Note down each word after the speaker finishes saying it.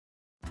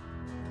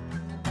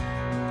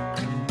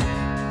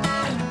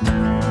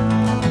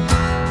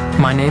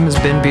My name is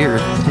Ben Beard,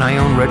 and I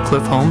own Red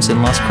Cliff Homes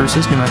in Las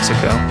Cruces, New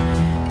Mexico.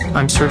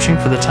 I'm searching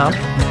for the top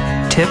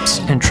tips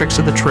and tricks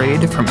of the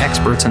trade from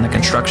experts in the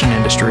construction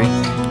industry.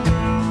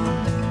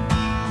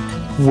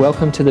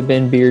 Welcome to the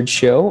Ben Beard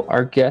Show.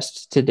 Our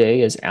guest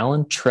today is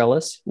Alan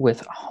Trellis with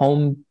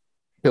Home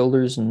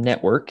Builders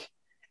Network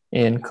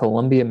in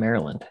Columbia,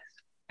 Maryland.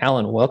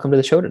 Alan, welcome to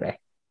the show today.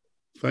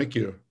 Thank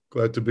you.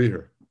 Glad to be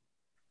here.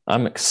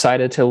 I'm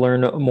excited to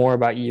learn more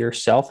about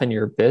yourself and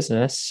your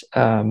business.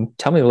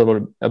 Tell me a little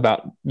bit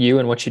about you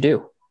and what you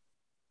do.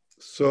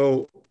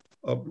 So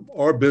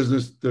our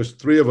business, there's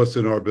three of us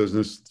in our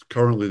business.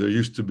 Currently, there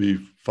used to be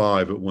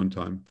five at one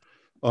time.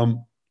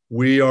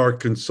 We are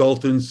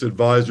consultants,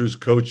 advisors,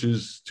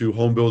 coaches to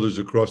home builders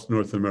across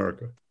North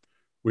America.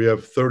 We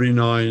have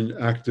 39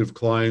 active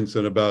clients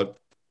and about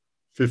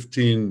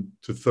 15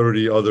 to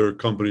 30 other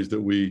companies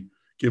that we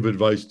give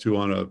advice to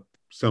on a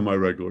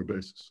semi-regular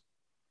basis.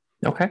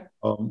 Okay.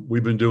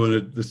 We've been doing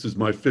it. This is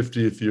my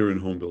 50th year in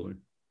home building.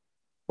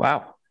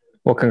 Wow.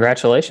 Well,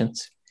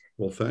 congratulations.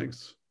 Well,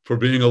 thanks. For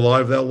being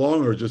alive that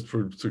long or just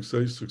for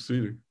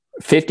succeeding?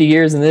 50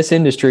 years in this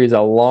industry is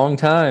a long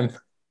time.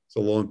 It's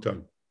a long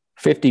time.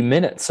 50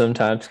 minutes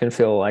sometimes can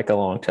feel like a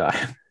long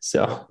time.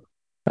 So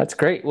that's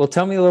great. Well,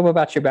 tell me a little bit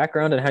about your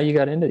background and how you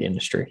got into the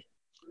industry.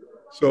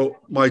 So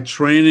my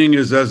training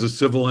is as a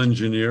civil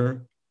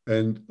engineer.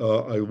 And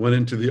I went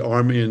into the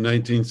Army in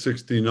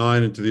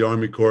 1969, into the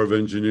Army Corps of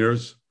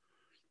Engineers,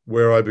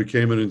 where I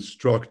became an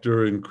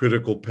instructor in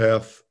critical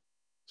path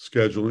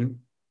scheduling.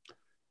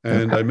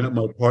 And I met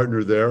my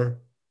partner there.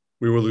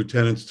 We were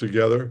lieutenants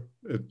together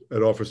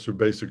at Officer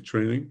Basic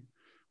Training.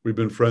 We've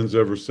been friends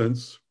ever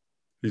since.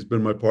 He's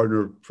been my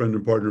friend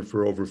and partner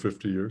for over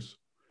 50 years.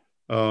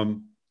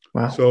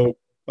 Wow. So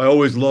I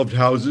always loved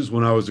houses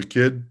when I was a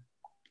kid.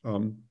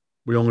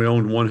 We only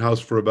owned one house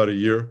for about a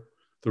year.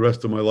 The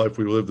rest of my life,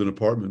 we lived in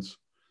apartments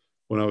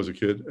when I was a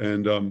kid.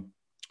 And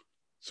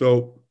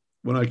so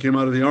when I came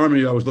out of the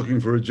Army, I was looking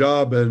for a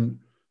job, and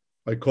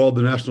I called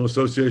the National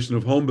Association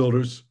of Home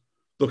Builders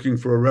looking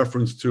for a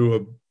reference to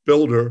a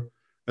builder.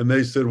 And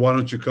they said, why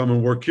don't you come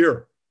and work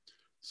here?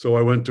 So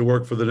I went to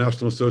work for the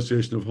National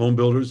Association of Home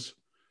Builders.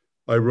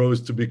 I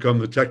rose to become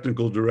the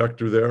technical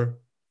director there.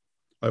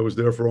 I was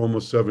there for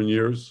almost 7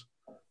 years.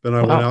 Then I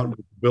went out and was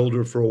a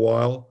builder for a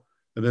while.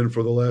 And then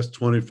for the last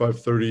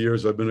 25, 30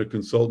 years, I've been a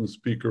consultant,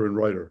 speaker, and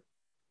writer.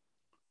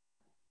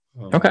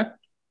 Okay.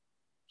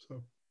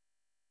 So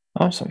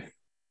awesome.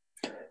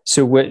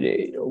 So what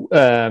did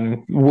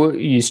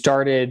you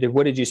start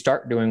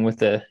doing with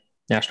the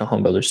National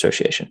Home Builders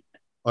Association?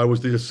 I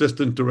was the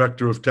assistant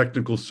director of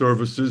technical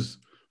services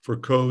for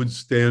codes,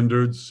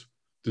 standards,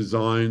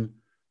 design.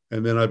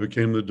 And then I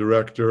became the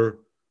director.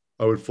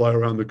 I would fly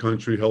around the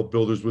country, help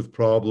builders with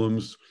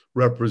problems,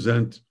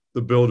 represent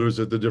the builders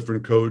at the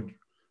different code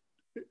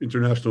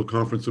International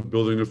Conference of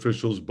Building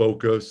Officials,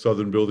 BOCA,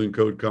 Southern Building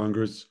Code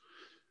Congress.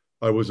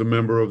 I was a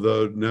member of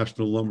the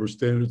National Lumber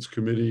Standards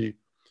Committee.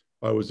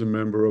 I was a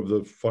member of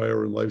the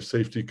Fire and Life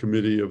Safety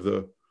Committee of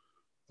the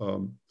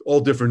all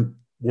different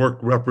work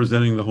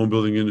representing the home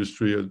building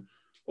industry,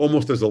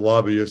 almost as a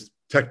lobbyist,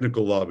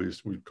 technical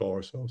lobbyist, we'd call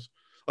ourselves.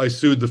 I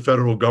sued the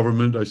federal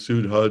government. I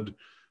sued HUD.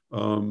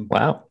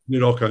 Wow.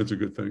 Did all kinds of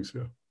good things,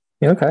 yeah.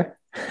 Okay.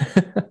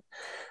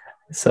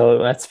 So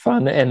that's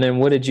fun. And then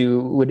what did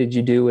you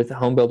do with the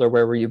home builder?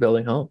 Where were you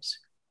building homes?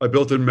 I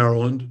built in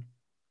Maryland.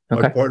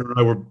 Okay. My partner and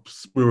I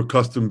were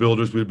custom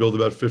builders. We built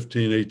about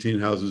 15,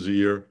 18 houses a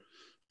year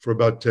for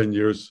about 10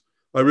 years.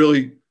 I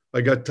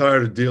got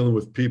tired of dealing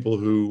with people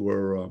who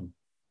were a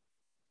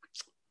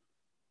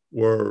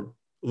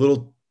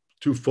little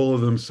too full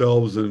of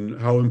themselves and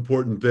how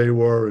important they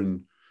were,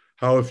 and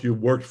how if you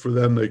worked for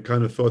them, they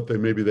kind of thought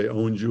maybe they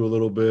owned you a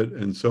little bit.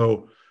 And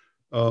so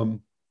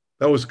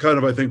that was kind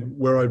of, I think,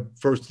 where I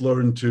first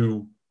learned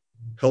to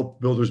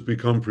help builders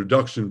become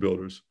production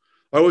builders.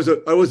 I was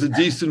a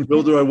decent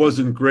builder. I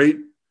wasn't great,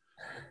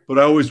 but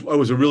I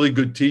was a really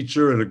good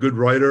teacher and a good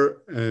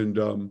writer. And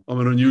I'm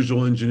an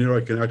unusual engineer.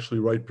 I can actually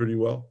write pretty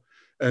well.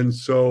 And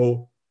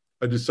so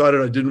I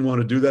decided I didn't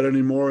want to do that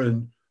anymore.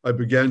 And I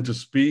began to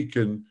speak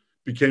and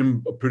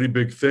became a pretty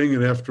big thing.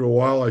 And after a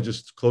while, I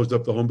just closed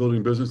up the home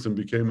building business and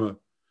became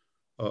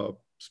a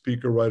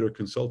speaker, writer,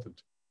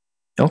 consultant.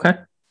 Okay,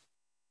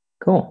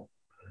 cool.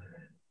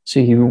 So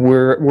you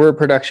were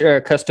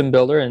a custom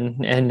builder,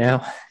 and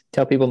now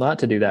tell people not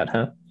to do that,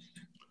 huh?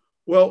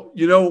 Well,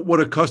 you know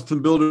what a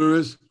custom builder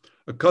is?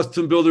 A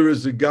custom builder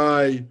is a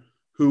guy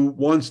who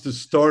wants to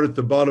start at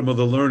the bottom of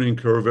the learning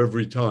curve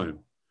every time.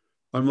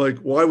 I'm like,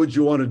 why would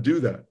you want to do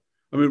that?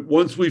 I mean,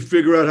 once we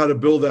figure out how to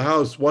build a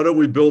house, why don't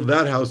we build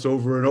that house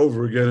over and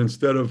over again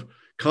instead of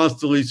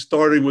constantly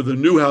starting with a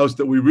new house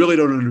that we really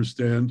don't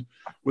understand,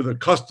 with a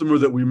customer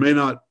that we may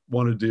not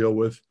want to deal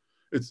with?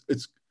 It's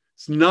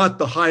not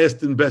the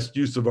highest and best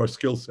use of our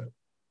skill set.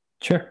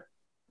 Sure.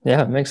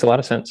 Yeah, it makes a lot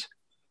of sense.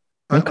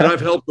 Okay. And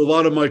I've helped a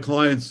lot of my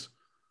clients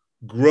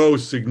grow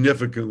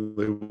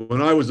significantly.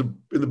 When I was in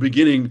the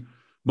beginning,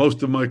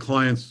 most of my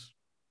clients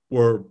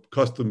were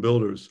custom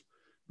builders.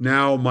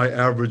 now my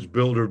average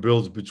builder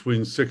builds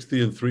between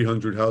 60 and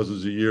 300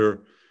 houses a year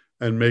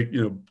and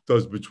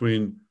does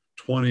between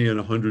 20 and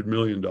 $100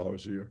 million a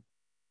year.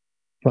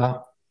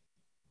 Wow.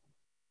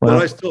 But Wow.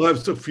 I still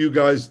have a few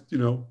guys,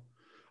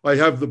 I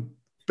have the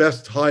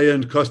best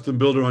high-end custom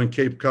builder on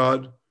Cape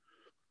Cod.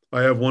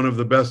 I have one of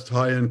the best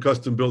high-end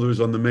custom builders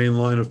on the main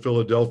line of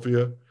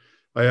Philadelphia.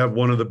 I have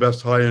one of the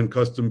best high-end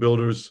custom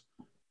builders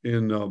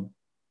in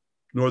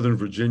Northern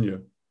Virginia.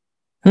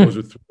 Those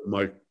are three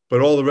of but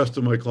all the rest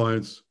of my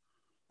clients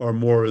are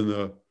more in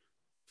the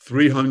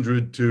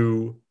 300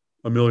 to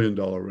 $1 million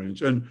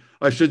range. And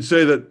I should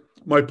say that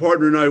my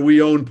partner and I,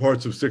 we own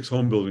parts of 6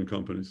 home building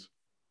companies.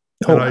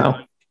 Oh, And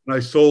wow. I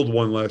sold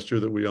one last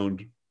year that we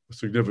owned a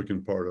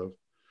significant part of.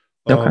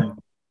 Okay.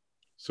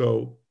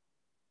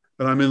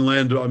 And I'm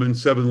in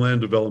 7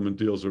 land development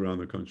deals around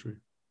the country.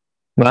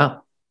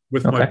 Wow.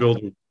 With my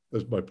builder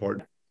as my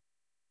partner.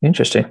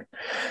 Interesting.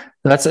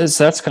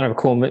 That's kind of a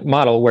cool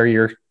model where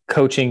you're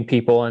coaching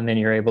people and then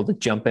you're able to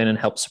jump in and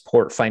help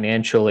support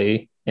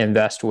financially,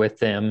 invest with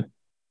them,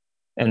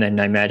 and then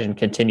I imagine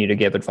continue to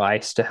give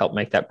advice to help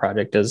make that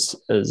project as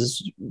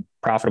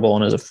profitable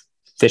and as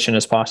efficient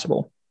as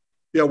possible.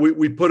 Yeah,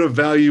 we put a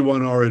value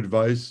on our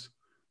advice.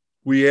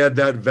 We add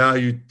that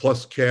value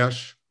plus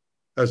cash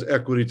as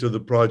equity to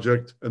the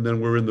project, and then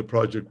we're in the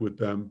project with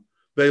them.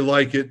 They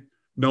like it,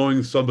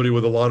 knowing somebody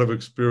with a lot of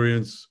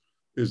experience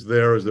is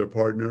there as their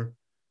partner.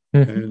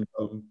 And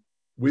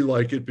we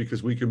like it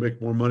because we can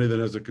make more money than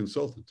as a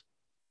consultant.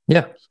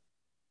 Yeah.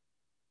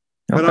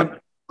 Okay.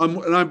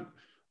 And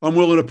I'm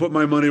willing to put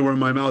my money where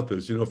my mouth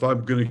is. If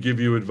I'm going to give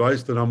you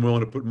advice, then I'm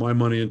willing to put my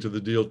money into the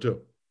deal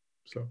too.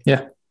 So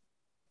yeah.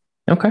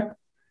 Okay.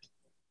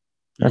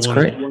 That's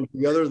great. To work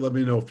together? Let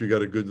me know if you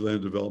got a good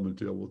land development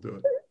deal. We'll do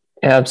it.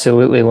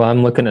 Absolutely. Well,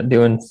 I'm looking at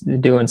doing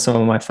some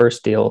of my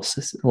first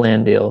deals,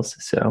 land deals.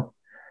 So.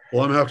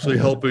 Well, I'm actually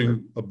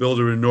helping a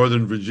builder in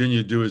Northern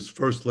Virginia do his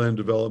first land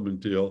development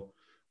deal.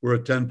 We're a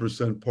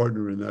 10%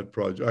 partner in that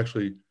project.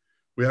 Actually,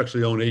 we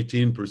actually own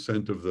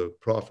 18% of the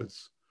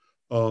profits.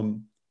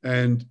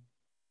 And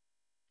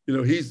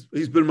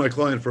he's been my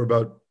client for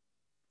about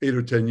 8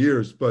 or 10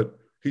 years, but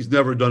he's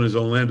never done his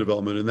own land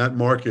development. In that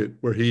market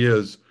where he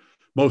is,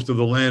 most of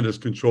the land is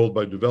controlled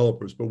by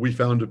developers. But we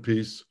found a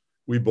piece,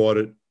 we bought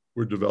it,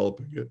 we're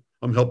developing it.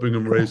 I'm helping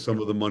him raise some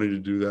of the money to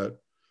do that.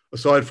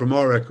 Aside from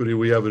our equity,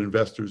 we have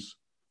investors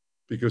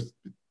because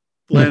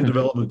land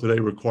development today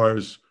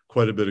requires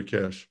quite a bit of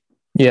cash.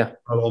 Yeah.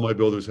 Not all my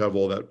builders have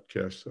all that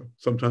cash. So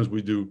sometimes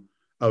we do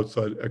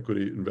outside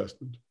equity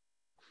investment.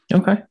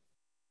 Okay,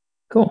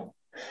 cool.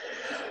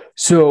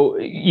 So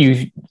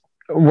you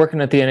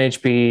working at the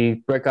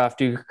NHB, break off,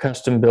 do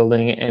custom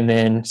building, and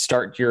then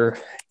start your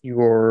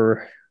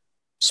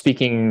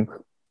speaking,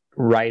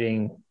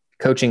 writing,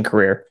 coaching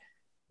career.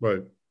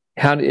 Right.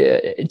 Tell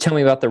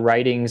me about the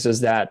writings.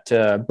 Is that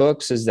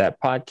books? Is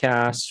that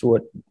podcasts?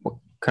 What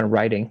kind of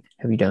writing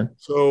have you done?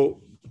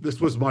 So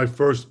this was my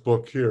first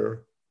book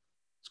here.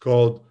 It's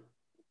called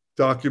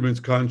Documents,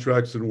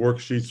 Contracts, and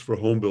Worksheets for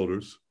Home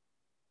Builders.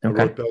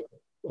 Okay. I wrote that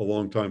a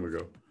long time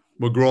ago.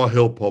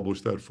 McGraw-Hill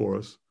published that for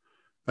us.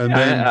 And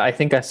then I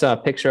think I saw a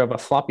picture of a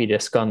floppy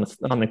disk on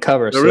the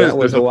cover.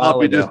 There's a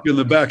floppy disk in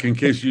the back in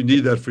case you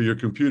need that for your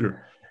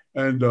computer.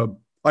 And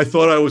I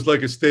thought I was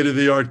like a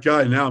state-of-the-art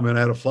guy. Now, man,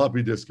 I had a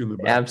floppy disk in the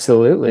back.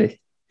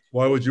 Absolutely.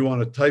 Why would you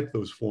want to type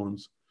those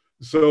forms?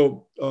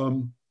 So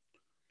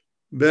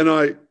then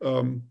I've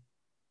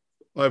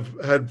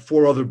had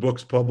 4 other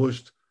books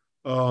published.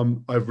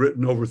 I've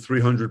written over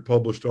 300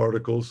 published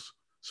articles,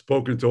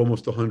 spoken to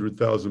almost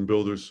 100,000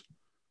 builders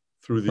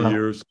through the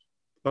years.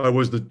 I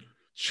was the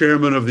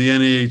chairman of the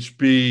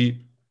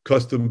NAHB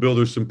Custom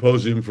Builder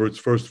Symposium for its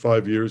first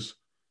 5 years.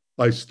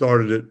 I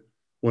started it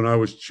when I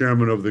was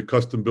chairman of the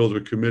Custom Builder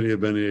Committee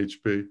of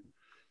NAHB.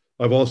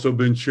 I've also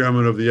been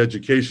chairman of the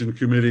Education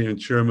Committee and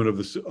chairman of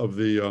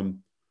the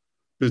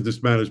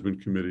Business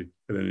Management Committee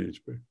at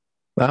NAHB.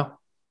 Wow.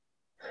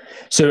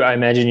 So I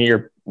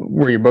imagine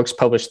were your books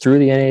published through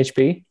the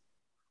NAHB?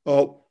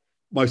 Oh,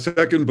 my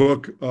second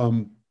book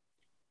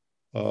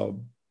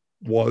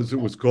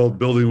was called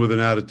Building with an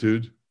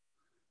Attitude.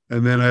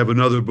 And then I have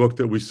another book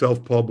that we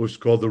self-published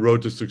called The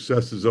Road to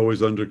Success is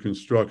Always Under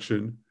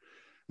Construction.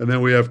 And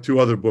then we have 2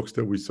 other books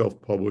that we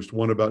self-published,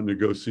 one about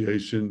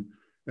negotiation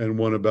and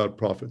one about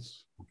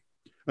profits.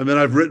 And then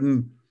I've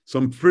written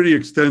some pretty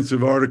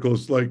extensive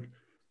articles. Like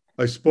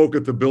I spoke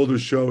at the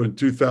Builders Show in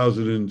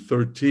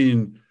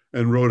 2013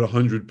 and wrote a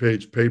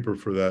 100-page paper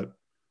for that,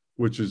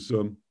 which is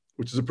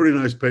a pretty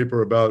nice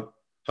paper about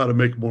how to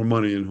make more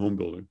money in home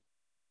building.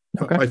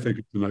 Okay. I think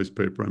it's a nice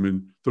paper. I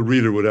mean, the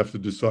reader would have to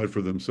decide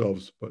for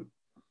themselves. But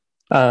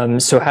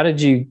so how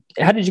did you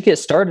get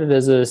started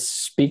as a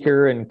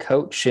speaker and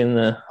coach in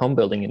the home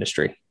building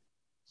industry?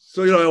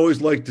 So I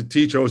always liked to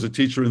teach. I was a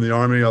teacher in the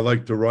Army. I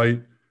liked to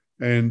write,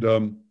 and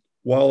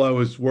while I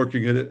was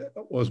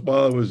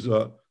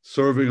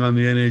serving on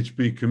the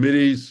NHB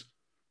committees,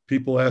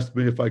 people asked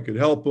me if I could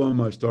help them.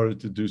 I started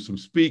to do some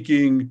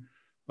speaking.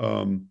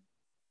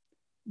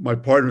 My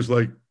partner's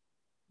like,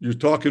 you're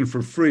talking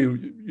for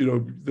free.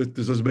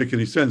 This doesn't make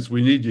any sense.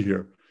 We need you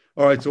here.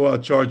 All right, so I'll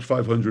charge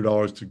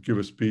 $500 to give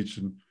a speech,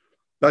 and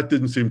that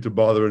didn't seem to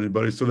bother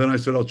anybody. So then I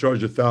said, I'll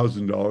charge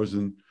 $1,000,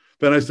 and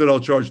then I said, I'll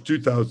charge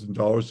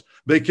 $2,000.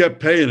 They kept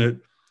paying it,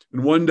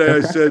 and one day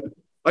I said,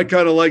 I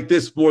kind of like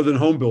this more than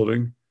home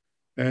building,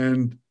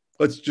 and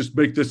let's just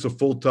make this a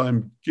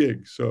full-time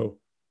gig. So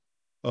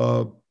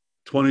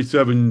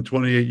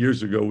 28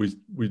 years ago,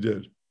 we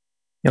did.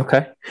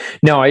 Okay.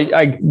 No,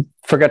 I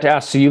forgot to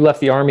ask. So you left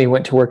the Army,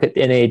 went to work at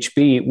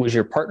NHB. Was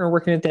your partner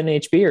working at the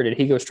NHB, or did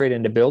he go straight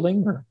into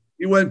building? Or?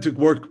 He went to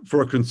work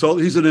for a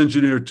consultant. He's an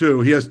engineer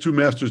too. He has 2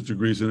 master's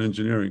degrees in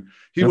engineering.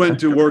 He went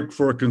to work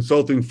for a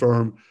consulting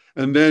firm,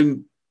 and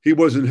then he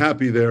wasn't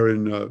happy there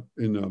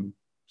in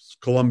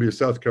Columbia,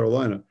 South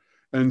Carolina.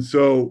 And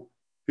so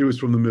he was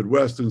from the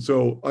Midwest. And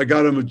so I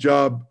got him a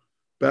job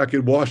back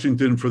in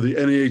Washington for the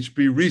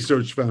NAHB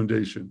Research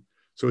Foundation.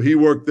 So he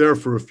worked there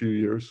for a few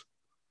years.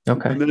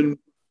 Okay. And then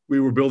we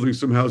were building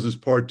some houses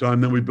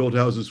part-time. Then we built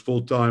houses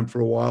full-time for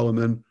a while. And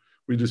then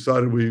we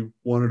decided we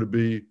wanted to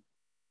be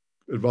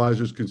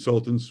advisors,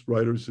 consultants,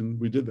 writers, and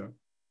we did that.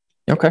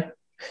 Okay.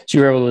 So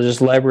you were able to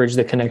just leverage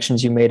the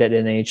connections you made at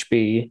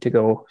NHB to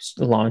go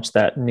launch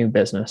that new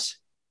business.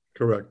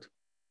 Correct.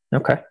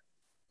 Okay.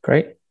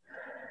 Great.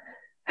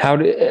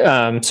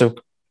 So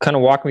kind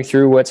of walk me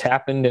through what's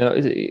happened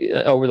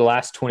over the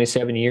last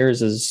 27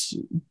 years is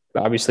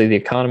obviously the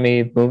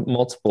economy,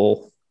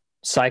 multiple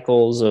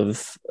cycles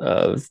of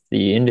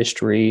the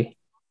industry.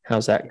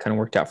 How's that kind of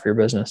worked out for your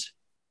business?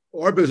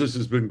 Our business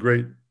has been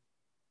great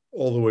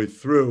all the way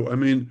through. I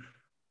mean,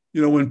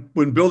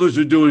 when builders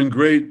are doing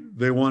great,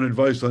 they want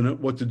advice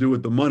on what to do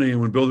with the money. And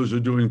when builders are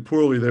doing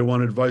poorly, they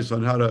want advice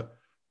on how to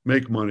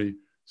make money.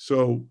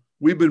 So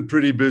we've been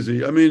pretty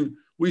busy. I mean,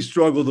 we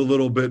struggled a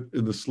little bit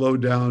in the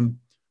slowdown,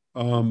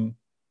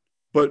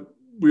 but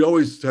we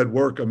always had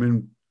work. I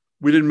mean,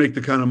 we didn't make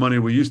the kind of money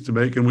we used to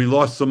make, and we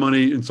lost some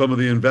money in some of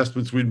the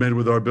investments we'd made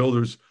with our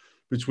builders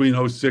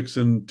between 06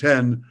 and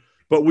 10.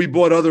 But we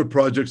bought other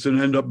projects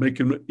and ended up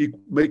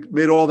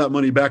made all that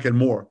money back and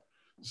more.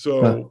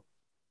 So,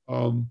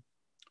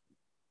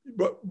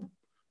 but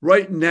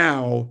right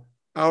now,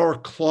 our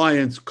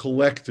clients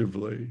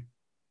collectively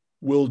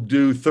will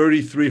do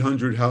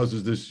 3,300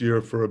 houses this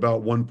year for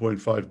about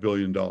 $1.5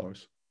 billion.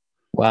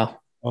 Wow.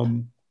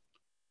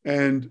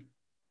 And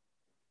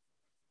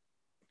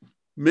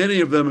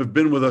many of them have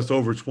been with us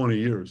over 20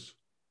 years.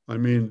 I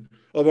mean,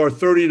 of our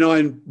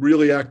 39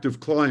 really active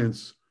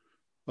clients,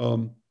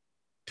 10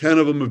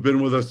 of them have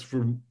been with us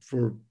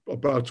for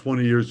about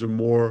 20 years or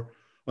more.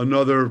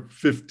 Another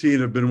 15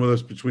 have been with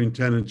us between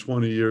 10 and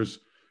 20 years.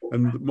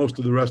 And most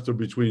of the rest are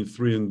between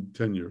 3 and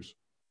 10 years.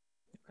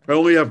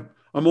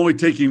 I'm only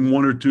taking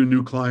 1 or 2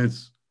 new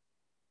clients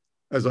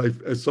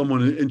as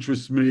someone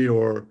interests me,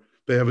 or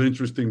they have an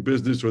interesting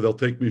business, or they'll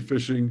take me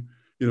fishing,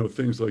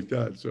 things like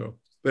that. So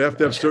they have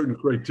to have certain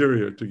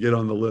criteria to get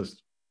on the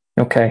list.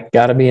 Okay.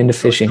 Got to be into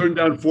fishing. I turned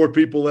down 4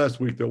 people last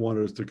week that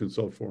wanted us to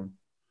consult for them.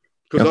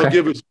 Because I'll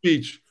give a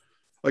speech.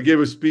 I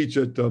gave a speech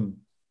at a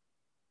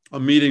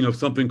meeting of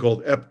something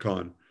called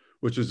EPCON,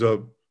 which is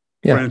a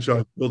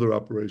franchise builder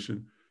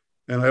operation.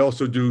 And I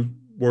also do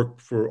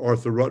work for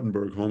Arthur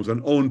Ruttenberg Homes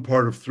and own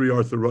part of 3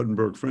 Arthur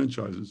Ruttenberg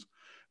franchises.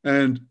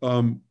 And,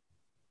 out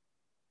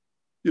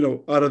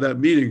of that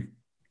meeting,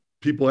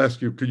 people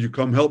ask you, could you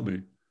come help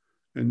me?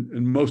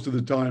 And most of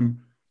the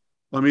time,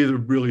 I'm either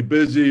really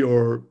busy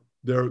or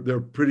they're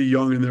pretty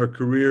young in their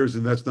careers,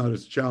 and that's not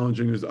as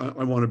challenging as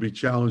I want to be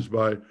challenged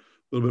by a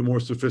little bit more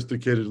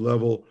sophisticated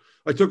level.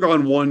 I took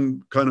on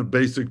one kind of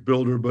basic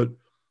builder, but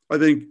I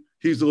think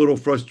he's a little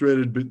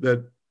frustrated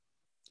that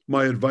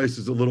my advice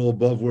is a little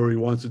above where he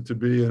wants it to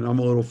be. And I'm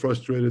a little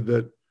frustrated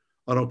that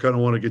I don't kind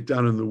of want to get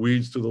down in the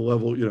weeds to the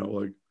level,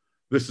 like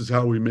this is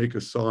how we make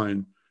a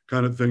sign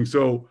kind of thing.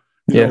 So,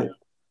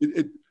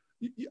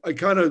 I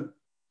kind of,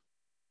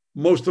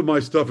 most of my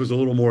stuff is a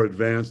little more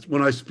advanced.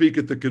 When I speak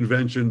at the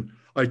convention,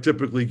 I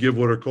typically give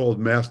what are called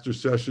master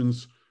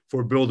sessions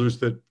for builders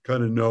that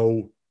kind of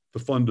know the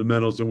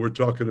fundamentals. And we're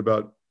talking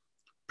about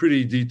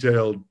pretty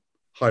detailed,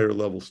 higher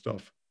level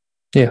stuff.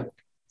 Yeah.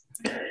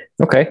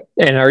 Okay.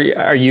 And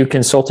are you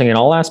consulting in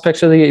all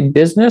aspects of the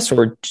business,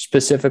 or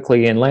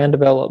specifically in land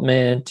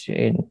development?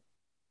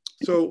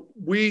 So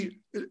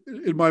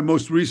in my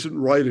most recent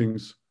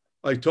writings,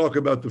 I talk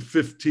about the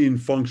 15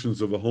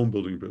 functions of a home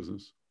building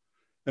business.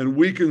 And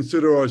we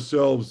consider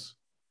ourselves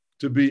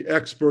to be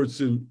experts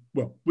in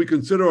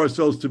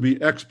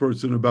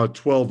about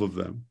 12 of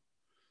them.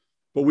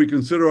 But we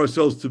consider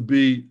ourselves to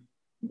be,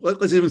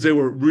 let's even say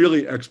we're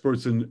really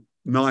experts in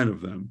 9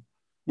 of them.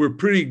 We're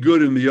pretty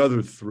good in the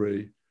other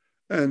 3.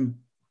 And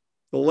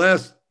the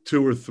last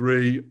 2 or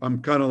 3,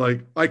 I'm kind of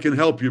like, I can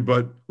help you,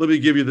 but let me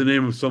give you the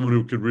name of someone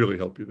who could really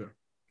help you there.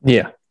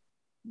 Yeah.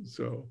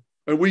 So,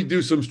 and we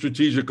do some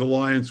strategic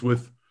alliance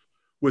with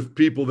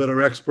people that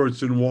are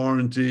experts in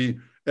warranty,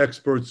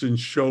 experts in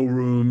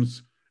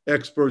showrooms,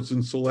 experts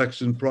in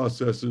selection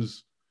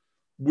processes.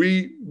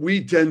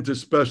 We tend to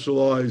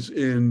specialize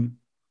in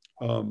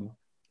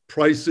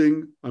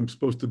Pricing, I'm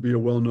supposed to be a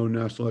well-known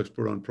national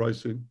expert on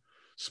pricing.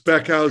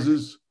 Spec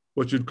houses,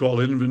 what you'd call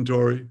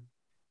inventory,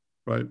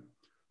 right?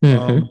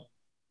 Mm-hmm.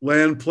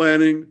 Land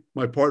planning,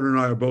 my partner and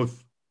I are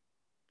both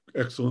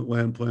excellent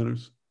land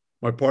planners.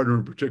 My partner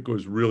in particular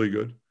is really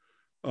good.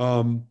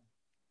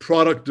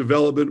 Product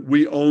development,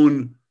 we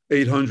own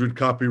 800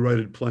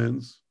 copyrighted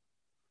plans,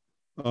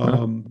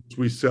 which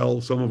we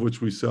sell, some of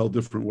which we sell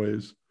different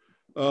ways.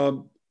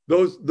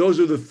 Those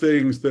are the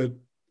things that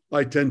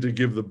I tend to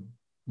give the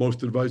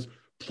most advice.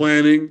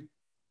 Planning,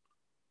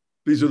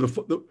 these are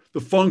the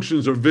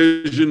functions are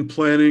vision,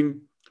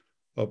 planning,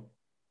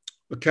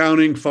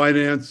 accounting,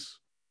 finance,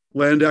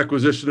 land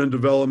acquisition and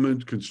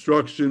development,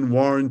 construction,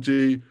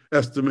 warranty,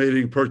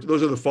 estimating, purchase.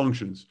 Those are the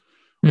functions.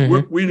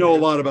 Mm-hmm. We know a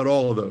lot about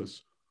all of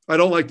those. I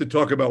don't like to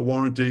talk about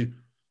warranty.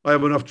 I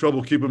have enough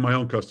trouble keeping my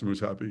own customers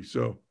happy.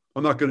 So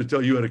I'm not going to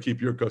tell you how to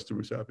keep your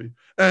customers happy.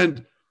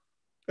 And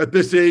at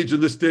this age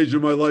and this stage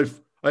of my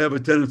life, I have a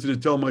tendency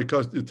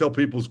to tell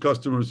people's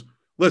customers,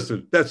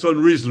 listen, that's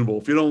unreasonable.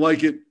 If you don't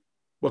like it,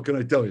 what can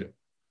I tell you?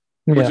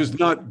 Yeah. Which is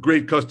not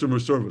great customer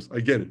service. I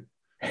get it.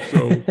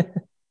 So,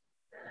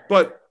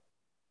 but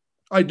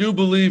I do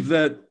believe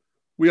that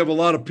we have a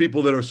lot of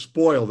people that are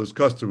spoiled as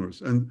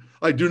customers. And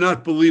I do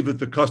not believe that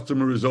the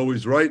customer is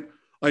always right.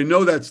 I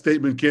know that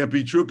statement can't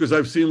be true because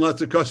I've seen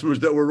lots of customers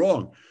that were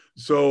wrong.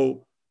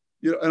 So,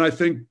 and I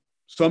think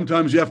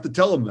sometimes you have to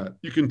tell them that.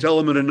 You can tell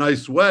them in a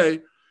nice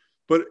way,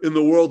 but in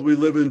the world we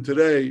live in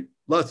today,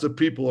 lots of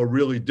people are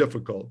really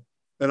difficult.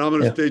 And I'm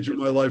at a stage in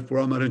my life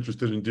where I'm not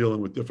interested in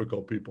dealing with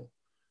difficult people.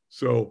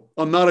 So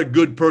I'm not a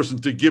good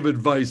person to give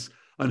advice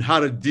on how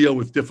to deal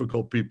with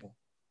difficult people.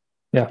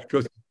 Yeah.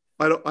 Because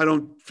I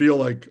don't feel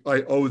like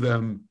I owe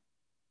them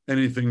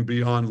anything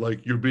beyond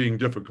like you're being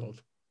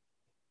difficult.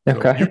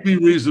 Okay. So you be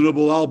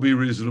reasonable, I'll be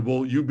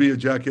reasonable. You be a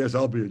jackass,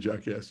 I'll be a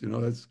jackass.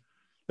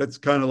 That's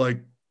kind of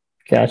like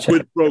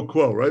quid pro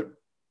quo, right?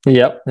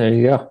 Yep. There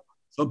you go.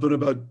 Something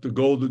about the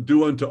goal to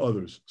do unto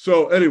others.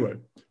 So anyway,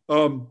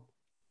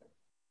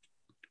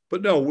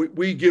 but no,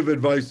 we give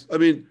advice. I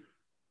mean,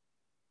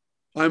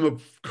 I'm a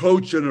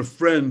coach and a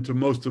friend to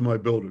most of my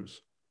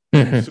builders.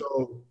 Mm-hmm.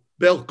 So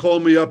they'll call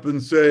me up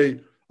and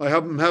say,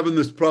 I'm having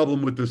this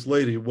problem with this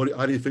lady.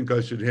 How do you think I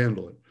should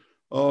handle it?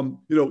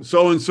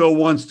 So-and-so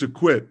wants to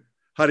quit.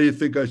 How do you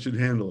think I should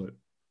handle it?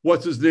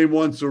 What's his name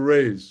wants a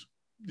raise.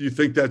 Do you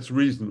think that's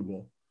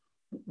reasonable?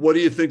 What do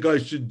you think I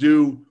should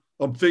do?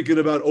 I'm thinking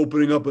about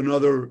opening up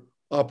another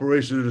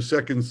operation in a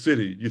second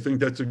city. Do you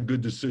think that's a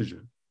good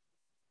decision?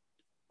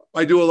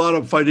 I do a lot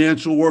of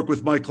financial work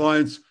with my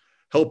clients,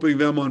 helping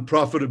them on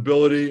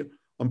profitability.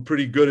 I'm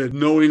pretty good at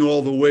knowing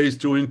all the ways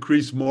to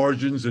increase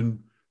margins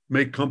and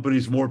make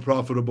companies more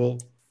profitable.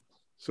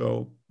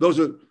 So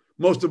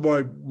most of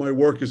my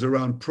work is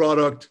around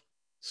product,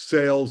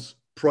 sales,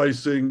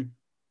 pricing,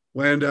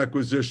 land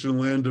acquisition,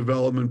 land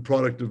development,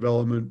 product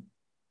development,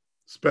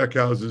 spec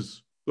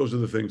houses. Those are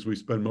the things we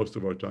spend most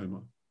of our time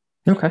on.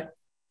 Okay.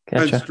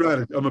 Gotcha. And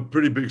strategy. I'm a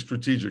pretty big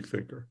strategic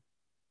thinker.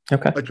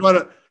 Okay. I try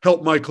to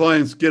help my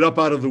clients get up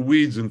out of the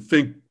weeds and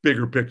think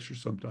bigger picture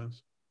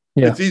sometimes.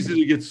 Yeah. It's easy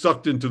to get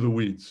sucked into the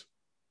weeds.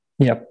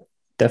 Yep,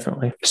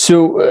 definitely.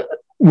 So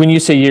when you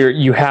say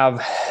you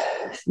have,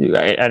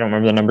 I don't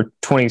remember the number,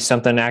 20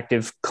 something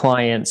active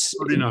clients.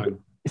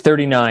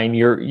 39.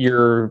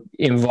 You're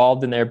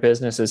involved in their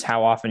businesses.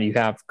 How often do you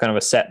have kind of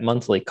a set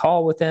monthly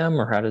call with them,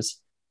 or how does?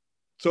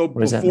 So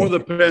before the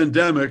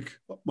pandemic,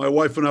 my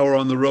wife and I were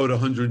on the road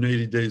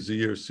 180 days a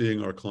year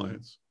seeing our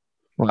clients.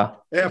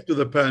 Wow. After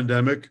the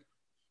pandemic,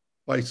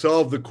 I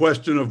solved the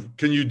question of,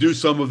 can you do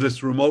some of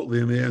this remotely?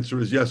 And the answer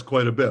is yes,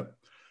 quite a bit.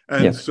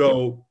 And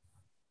so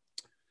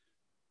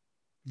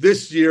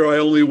this year, I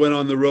only went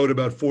on the road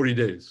about 40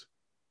 days,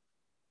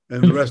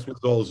 and the rest was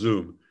all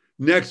Zoom.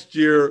 Next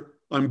year,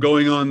 I'm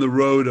going on the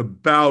road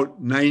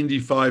about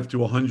 95 to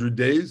 100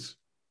 days,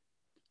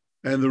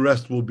 and the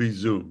rest will be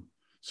Zoom.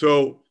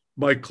 So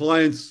my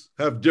clients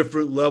have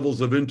different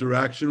levels of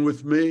interaction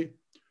with me.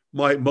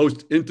 My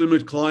most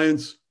intimate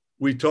clients,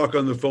 we talk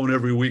on the phone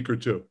every week or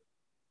two.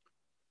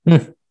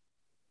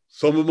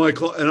 Some of my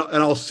clients,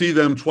 and I'll see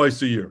them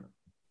twice a year.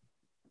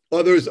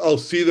 Others, I'll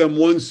see them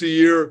once a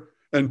year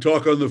and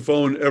talk on the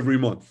phone every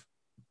month.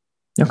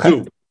 Okay.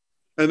 Zoom.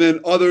 And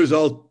then others,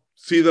 I'll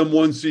see them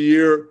once a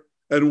year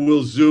and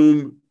we'll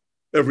Zoom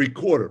every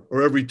quarter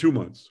or every 2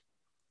 months.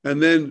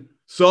 And then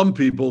some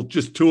people,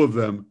 just two of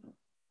them,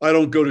 I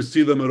don't go to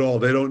see them at all.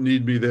 They don't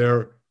need me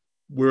there.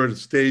 We're at a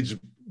stage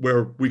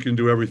where we can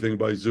do everything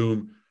by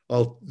Zoom.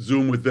 I'll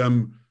Zoom with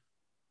them.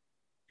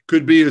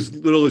 Could be as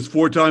little as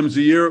 4 times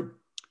a year.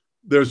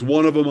 There's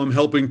one of them I'm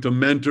helping to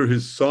mentor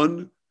his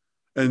son.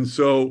 And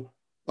so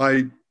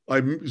I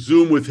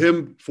Zoom with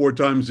him 4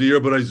 times a year,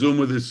 but I Zoom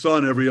with his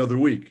son every other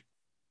week.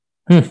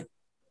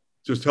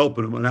 Just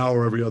helping him an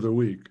hour every other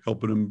week,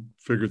 helping him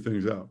figure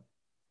things out.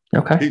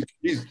 Okay.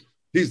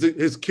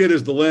 His kid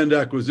is the land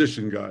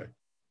acquisition guy.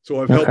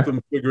 So I've helped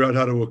him figure out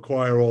how to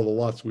acquire all the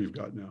lots we've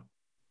got now.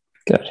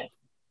 Good.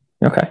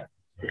 Okay.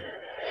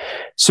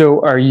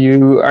 So are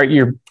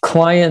your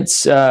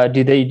clients,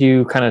 do they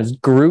do kind of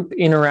group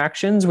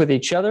interactions with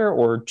each other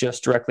or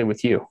just directly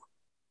with you?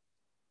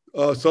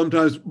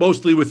 Sometimes,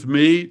 mostly with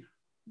me.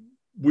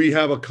 We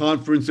have a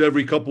conference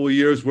every couple of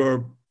years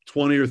where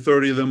 20 or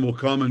 30 of them will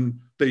come, and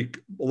a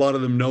lot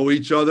of them know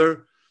each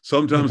other.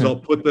 Sometimes Mm-hmm. I'll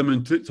put them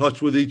in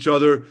touch with each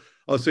other.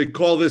 I'll say,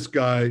 call this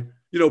guy,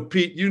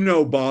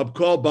 Pete, Bob,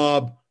 call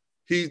Bob.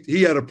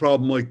 He had a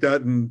problem like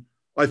that. And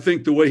I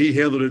think the way he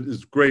handled it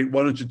is great.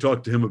 Why don't you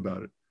talk to him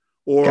about it?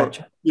 Or,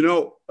 Gotcha.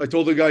 I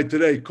told the guy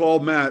today, call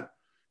Matt,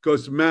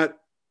 because Matt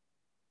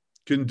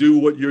can do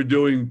what you're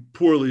doing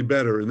poorly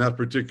better in that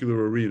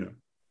particular arena.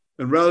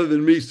 And rather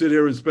than me sit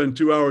here and spend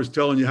 2 hours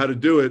telling you how to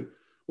do it,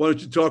 why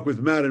don't you talk with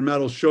Matt, and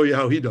Matt will show you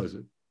how he does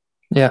it.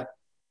 Yeah.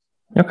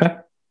 Okay.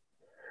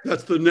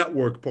 That's the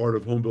network part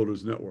of Home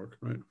Builders Network,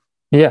 right?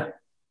 Yeah.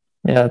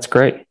 Yeah, that's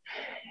great.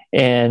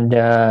 And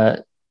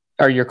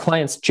are your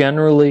clients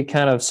generally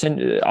kind of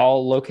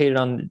all located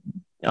on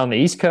the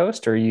East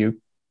Coast, or you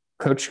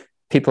coach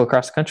people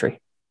across the country?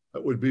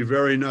 That would be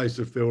very nice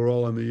if they were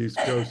all on the East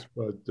Coast,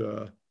 but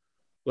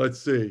let's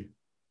see.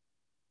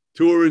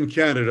 Two are in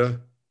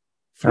Canada.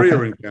 Three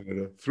are Okay. in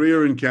Canada. Three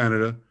are in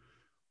Canada.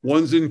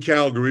 One's in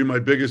Calgary. My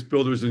biggest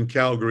builder's in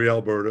Calgary,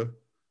 Alberta.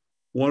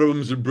 One of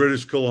them's in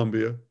British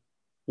Columbia.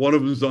 One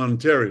of them's in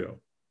Ontario.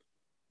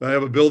 I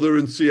have a builder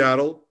in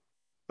Seattle.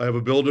 I have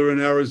a builder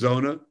in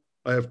Arizona.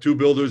 I have two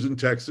builders in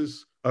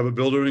Texas. I have a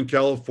builder in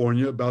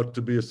California, about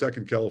to be a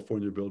second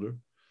California builder.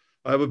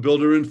 I have a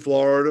builder in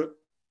Florida.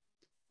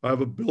 I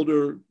have a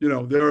builder,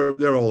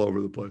 they're all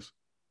over the place.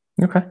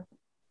 Okay.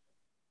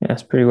 Yeah,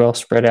 it's pretty well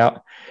spread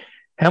out.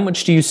 How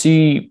much do you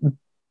see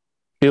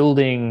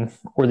building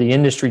or the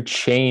industry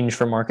change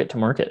from market to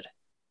market?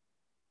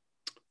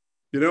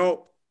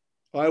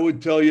 I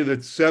would tell you that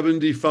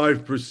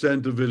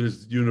 75% of it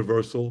is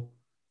universal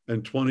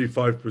and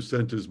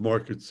 25% is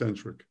market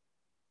centric.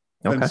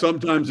 And Okay.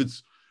 sometimes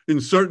it's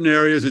in certain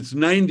areas, it's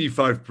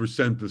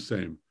 95% the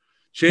same.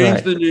 Change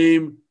Right. the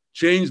name,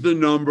 change the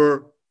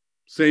number,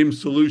 same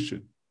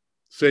solution,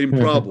 same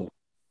Mm-hmm. problem,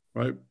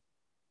 right?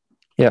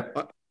 Yeah.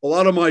 A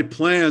lot of my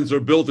plans are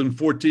built in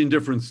 14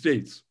 different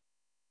states.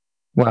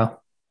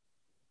 Wow.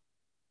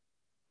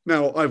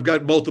 Now, I've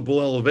got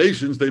multiple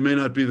elevations. They may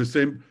not be the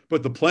same,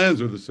 but the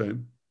plans are the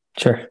same.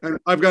 Sure. And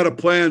I've got a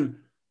plan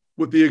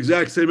with the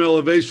exact same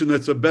elevation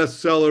that's a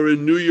bestseller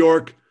in New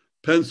York,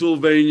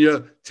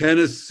 Pennsylvania,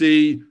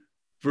 Tennessee,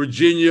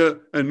 Virginia,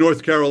 and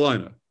North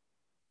Carolina.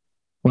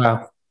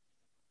 Wow.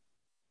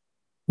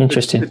 It's,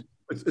 Interesting.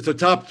 it's, it's a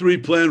top three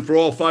plan for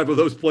all five of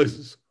those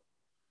places.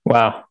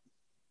 Wow.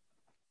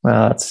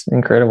 Wow. That's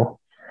incredible.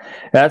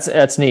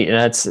 That's neat.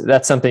 And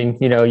that's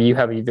something, you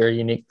have a very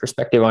unique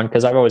perspective on,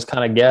 because I've always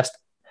kind of guessed.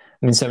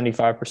 I mean,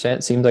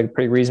 75% seems like a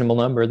pretty reasonable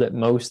number, that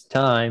most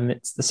time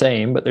it's the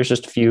same, but there's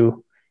just a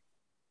few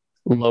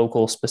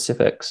local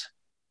specifics.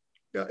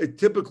 Yeah, it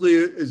typically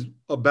is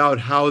about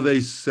how they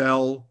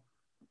sell,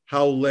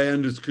 how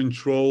land is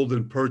controlled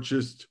and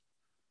purchased,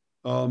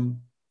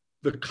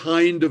 the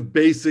kind of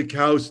basic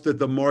house that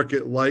the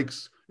market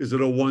likes. Is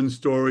it a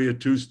one-story, a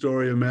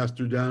two-story, a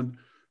master down?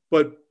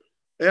 But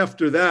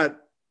after that,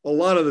 a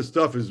lot of the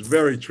stuff is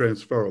very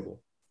transferable.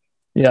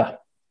 Yeah.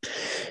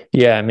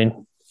 Yeah. I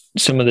mean,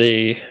 some of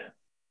the,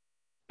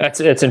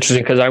 that's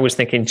interesting, because I was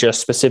thinking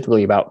just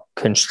specifically about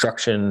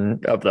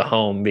construction of the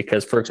home,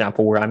 because, for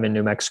example, where I'm in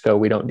New Mexico,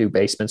 we don't do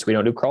basements, we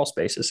don't do crawl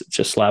spaces. It's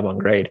just slab on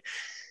grade.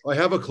 I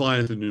have a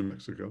client in New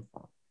Mexico.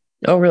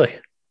 Oh, really?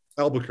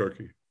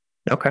 Albuquerque.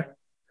 Okay.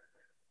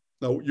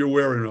 No, you're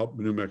wearing up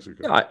in New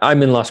Mexico.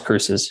 I'm in Las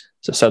Cruces,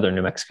 so southern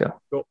New Mexico.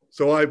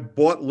 So I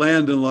bought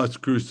land in Las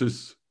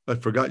Cruces. I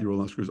forgot you were in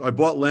Las Cruces. I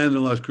bought land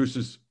in Las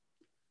Cruces,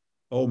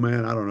 oh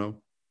man, I don't know,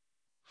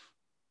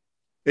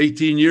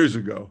 18 years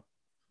ago.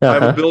 I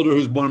have a builder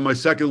who's one of my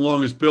second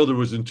longest builder,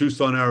 was in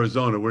Tucson,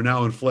 Arizona. We're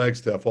now in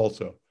Flagstaff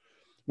also.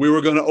 We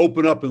were going to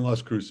open up in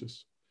Las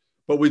Cruces,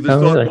 but we just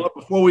thought, really? well,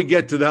 before we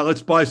get to that,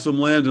 let's buy some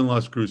land in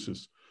Las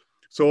Cruces.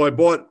 So I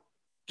bought,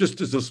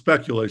 just as a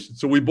speculation,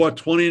 so we bought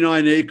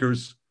 29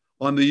 acres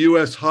on the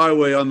US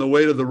highway on the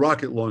way to the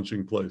rocket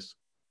launching place.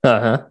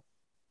 Uh-huh.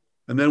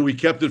 And then we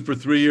kept it for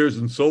 3 years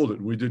and sold it.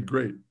 And we did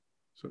great.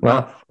 So Wow.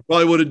 now,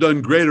 probably would have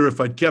done greater if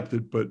I'd kept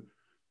it, but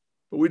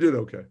we did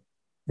okay.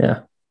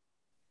 Yeah.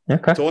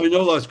 Okay. So I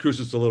know Las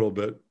Cruces a little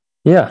bit.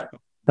 Yeah.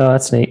 Oh,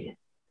 that's neat.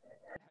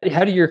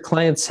 How do you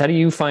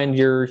find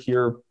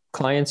your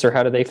clients, or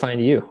how do they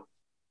find you?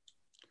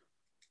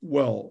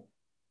 Well,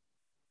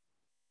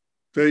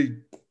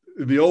 in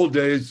the old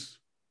days,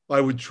 I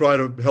would try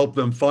to help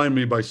them find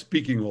me by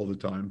speaking all the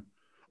time.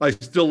 I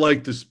still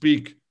like to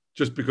speak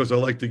just because I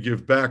like to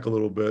give back a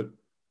little bit.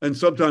 And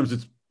sometimes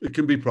it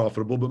can be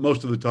profitable, but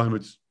most of the time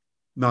it's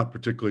not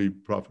particularly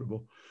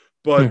profitable.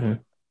 But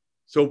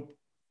so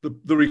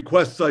the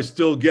requests I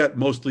still get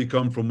mostly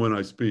come from when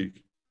I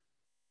speak.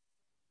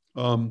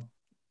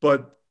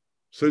 But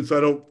since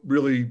I'm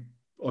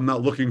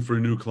not looking for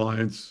new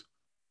clients,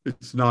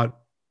 it's not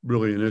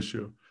really an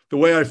issue. The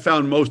way I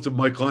found most of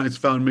my clients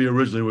found me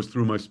originally was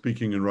through my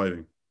speaking and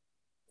writing.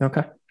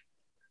 Okay.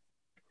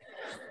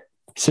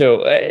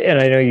 So,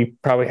 and I know you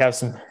probably have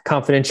some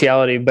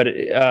confidentiality, but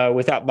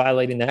without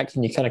violating that,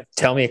 can you kind of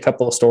tell me a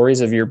couple of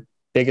stories of your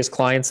biggest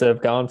clients that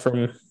have gone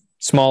from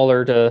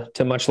smaller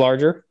to much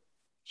larger?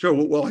 Sure.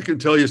 Well, I can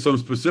tell you some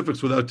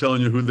specifics without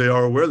telling you who they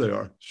are or where they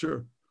are.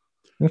 Sure.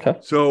 Okay.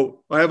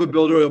 So I have a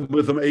builder. I'm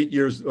with them 8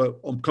 years.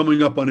 I'm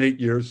coming up on 8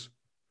 years.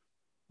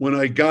 When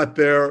I got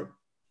there,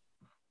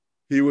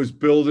 he was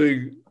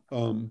building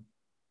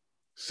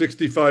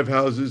 65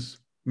 houses,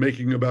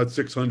 making about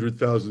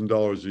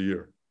 $600,000 a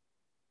year.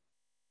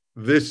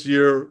 This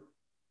year,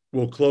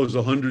 we'll close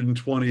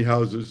 120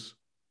 houses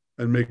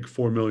and make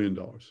 $4 million.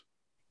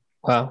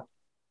 Wow.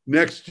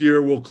 Next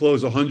year, we'll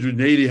close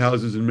 180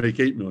 houses and make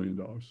 $8 million.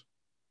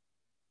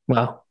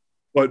 Wow.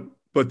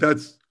 But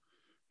that's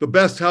the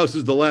best house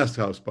is the last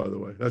house, by the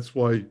way. That's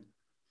why,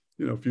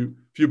 if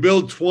you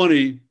build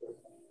 20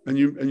 and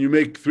you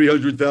make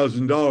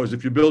 $300,000,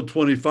 if you build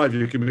 25,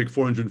 you can make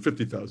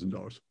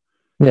 $450,000.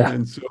 Yeah.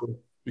 And so,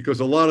 because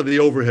a lot of the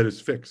overhead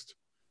is fixed.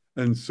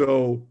 And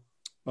so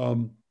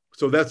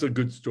that's a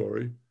good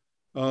story.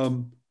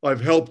 I've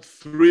helped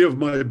four of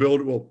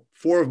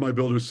my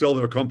builders sell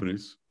their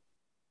companies.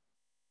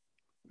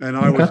 And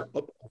I was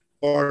a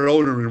part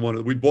owner in one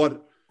of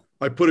them.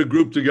 I put a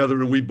group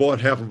together and we bought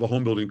half of a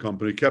home building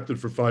company, kept it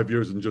for 5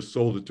 years and just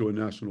sold it to a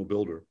national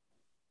builder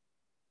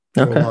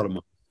for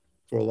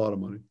a lot of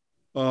money.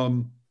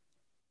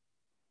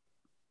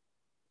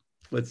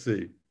 Let's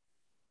see.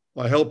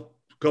 I helped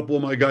a couple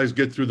of my guys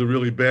get through the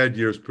really bad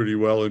years pretty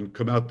well and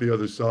come out the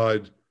other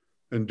side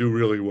and do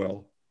really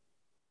well.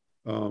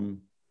 I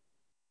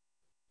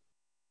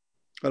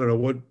don't know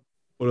what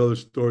other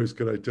stories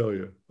could I tell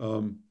you.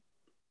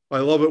 I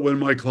love it when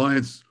my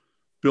clients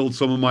build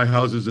some of my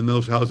houses and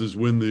those houses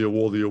win the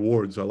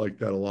awards. I like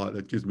that a lot.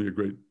 That gives me a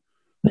great.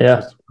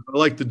 Yeah. I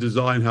like to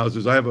design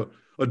houses. I have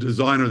a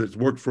designer that's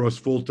worked for us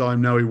full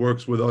time. Now he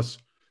works with us.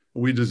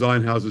 We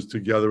design houses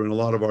together, and a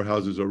lot of our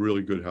houses are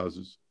really good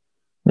houses.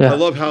 Yeah. I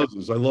love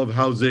houses. I love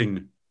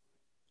housing.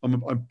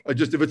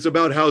 If it's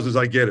about houses,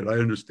 I get it. I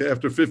understand.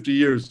 After 50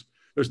 years,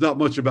 there's not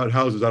much about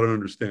houses I don't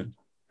understand.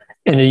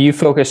 And do you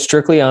focus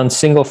strictly on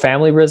single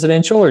family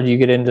residential, or do you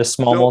get into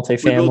small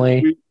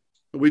multifamily?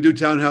 We do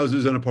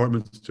townhouses and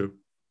apartments too.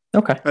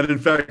 Okay. And in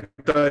fact,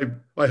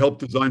 I help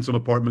design some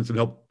apartments and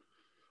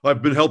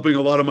I've been helping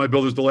a lot of my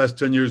builders the last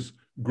 10 years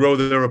grow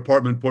their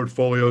apartment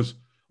portfolios.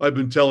 I've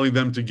been telling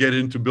them to get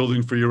into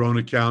building for your own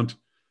account.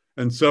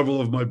 And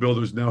several of my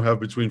builders now have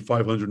between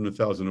 500 and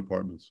 1,000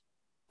 apartments.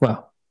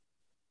 Wow.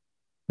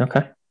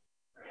 Okay.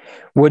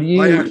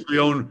 I actually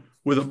own,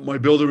 with my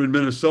builder in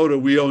Minnesota,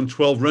 we own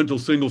 12 rental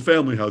single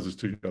family houses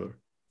together.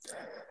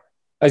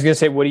 I was going to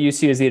say, what do you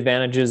see as the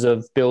advantages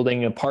of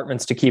building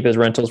apartments to keep as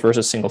rentals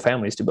versus single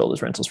families to build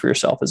as rentals for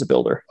yourself as a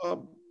builder?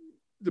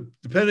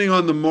 Depending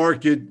on the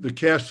market, the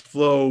cash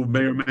flow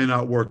may or may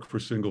not work for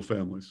single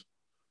families.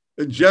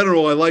 In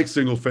general, I like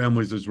single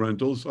families as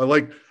rentals. I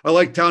like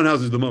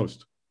townhouses the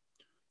most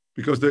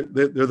because they're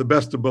the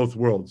best of both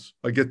worlds.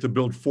 I get to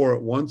build 4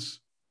 at once,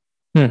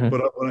 but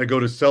when I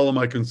go to sell them,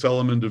 I can sell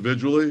them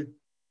individually,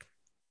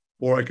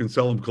 or I can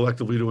sell them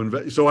collectively to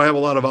invest. So I have a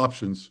lot of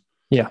options.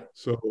 Yeah.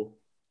 So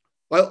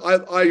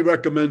I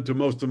recommend to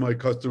most of my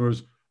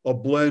customers a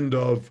blend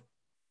of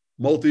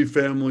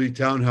multifamily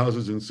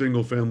townhouses and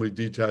single family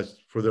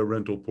detached for their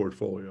rental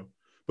portfolio.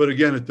 But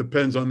again, it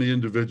depends on the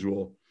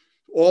individual.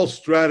 All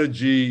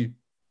strategy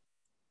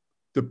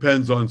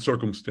depends on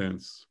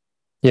circumstance.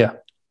 Yeah.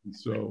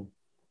 So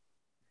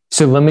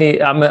I'm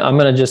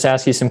going to just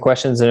ask you some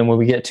questions, and when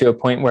we get to a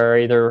point where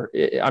either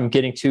I'm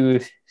getting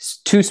too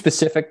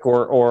specific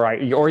or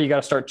you got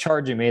to start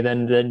charging me,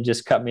 then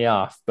just cut me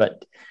off.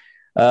 But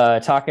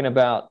talking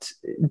about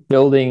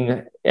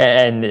building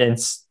and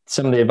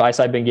some of the advice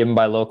I've been given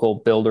by local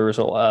builders,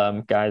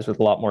 guys with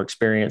a lot more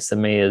experience than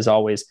me, is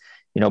always,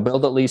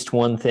 build at least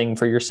one thing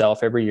for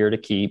yourself every year to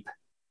keep,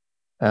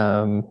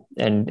 and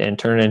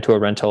turn it into a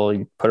rental.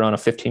 You put it on a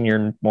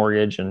 15-year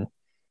mortgage, and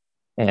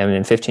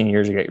in 15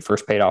 years you get your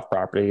first paid off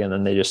property, and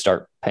then they just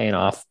start paying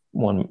off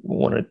one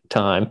at a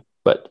time.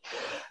 But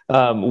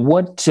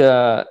what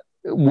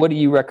do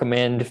you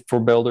recommend for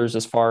builders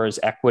as far as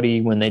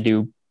equity when they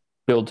do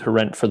build to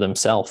rent for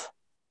themselves?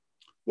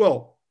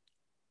 Well,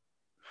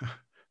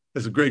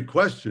 that's a great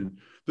question.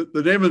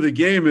 The name of the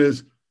game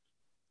is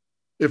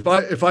if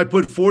I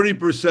put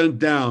 40%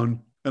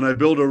 down and I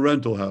build a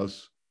rental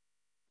house,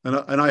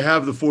 and I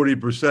have the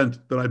 40%,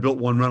 then I built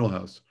one rental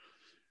house.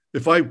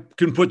 If I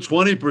can put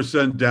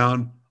 20%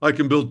 down, I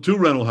can build 2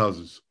 rental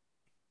houses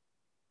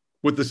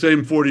with the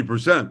same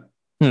 40%.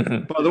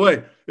 Mm-hmm. By the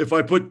way, if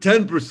I put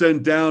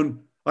 10% down,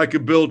 I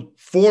could build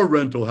 4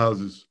 rental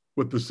houses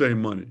with the same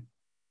money.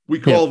 We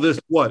call this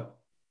what?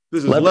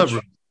 This is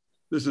leverage.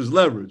 This is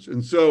leverage.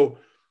 And so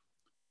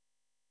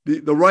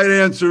the right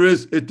answer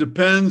is it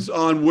depends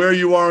on where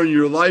you are in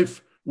your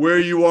life, where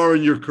you are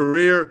in your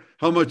career,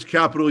 how much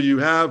capital you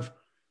have.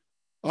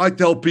 I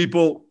tell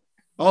people,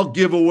 I'll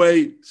give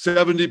away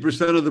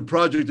 70% of the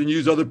project and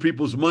use other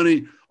people's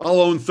money.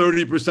 I'll own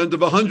 30% of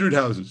 100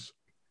 houses.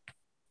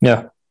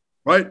 Yeah.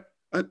 Right?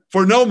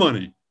 For no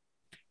money.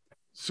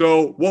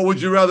 So what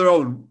would you rather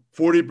own?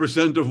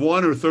 40% of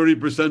one or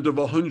 30% of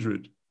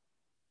 100?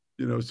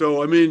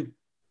 So I mean,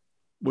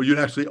 well, you'd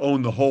actually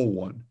own the whole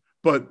one.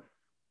 But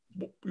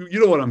you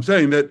know what I'm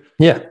saying, that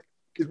Yeah.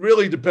 it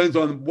really depends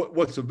on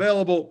what's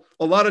available.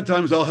 A lot of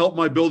times I'll help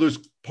my builders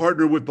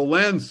partner with the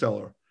land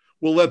seller.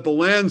 We'll let the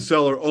land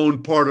seller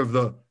own part of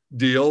the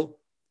deal,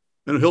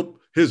 and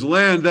his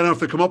land then have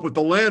to come up with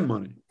the land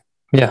money.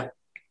 Yeah.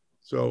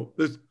 So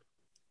if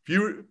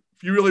you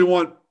really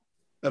want,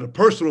 at a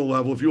personal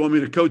level, if you want me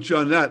to coach you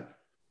on that,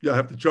 yeah, I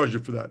have to charge you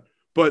for that.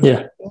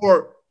 Yeah.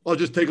 Or I'll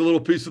just take a little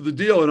piece of the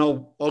deal and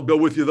I'll go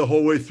with you the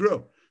whole way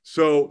through.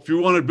 So if you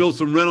want to build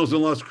some rentals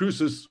in Las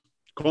Cruces,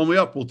 call me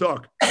up. We'll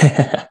talk.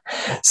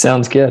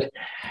 Sounds good.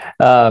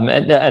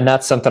 And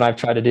that's something I've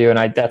tried to do.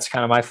 And that's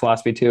kind of my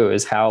philosophy too,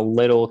 is how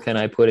little can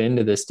I put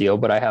into this deal?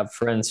 But I have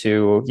friends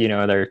who,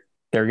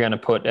 they're going to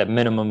put a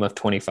minimum of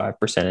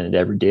 25% into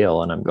every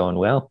deal. And I'm going,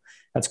 well,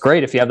 that's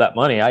great if you have that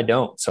money. I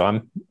don't. So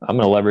I'm going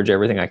to leverage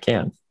everything I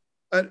can.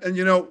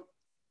 And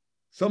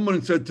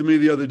someone said to me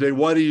the other day,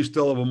 why do you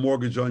still have a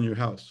mortgage on your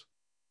house?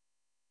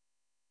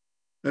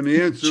 And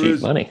the answer Cheap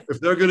is, money. if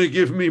they're going to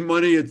give me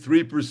money at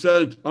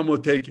 3%, I'm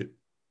going to take it.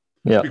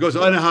 Yeah. Because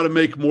I know how to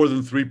make more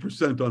than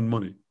 3% on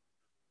money.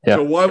 Yeah.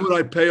 So why would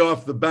I pay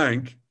off the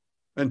bank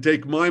and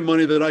take my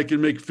money that I can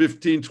make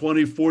 15,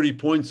 20, 40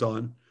 points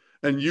on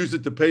and use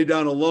it to pay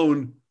down a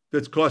loan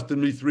that's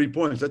costing me 3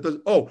 points? And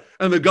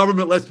the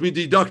government lets me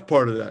deduct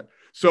part of that.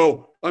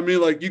 So, I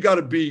mean, you got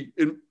to be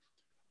in,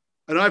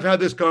 and I've had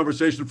this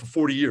conversation for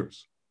 40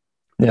 years.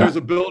 Yeah. There's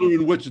a builder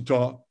in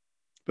Wichita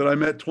that I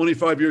met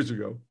 25 years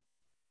ago.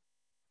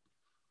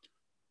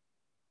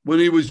 When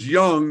he was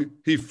young,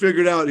 he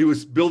figured out he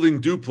was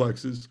building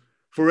duplexes.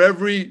 For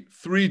every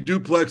 3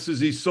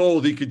 duplexes he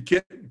sold, he could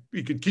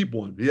keep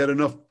one. He had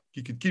enough,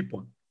 he could keep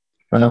one.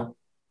 Wow.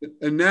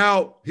 And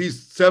now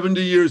he's 70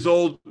 years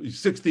old. He's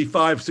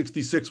 65,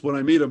 66 when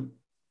I meet him.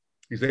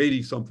 He's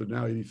 80 something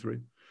now, 83.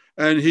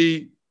 And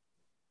he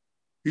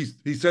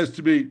says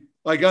to me,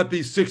 I got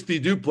these 60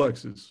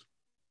 duplexes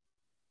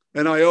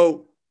and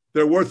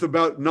they're worth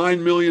about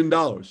 $9 million.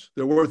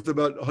 They're worth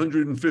about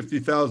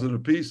 $150,000 a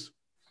piece.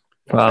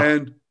 Wow.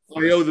 And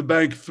I owe the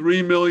bank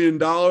 $3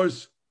 million.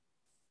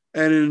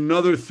 And in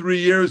another 3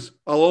 years,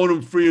 I'll own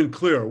them free and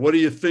clear. What do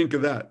you think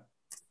of that?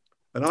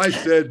 And I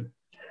said,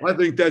 I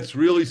think that's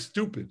really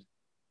stupid.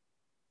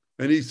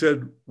 And he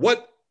said,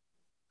 what?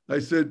 I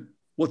said,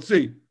 let's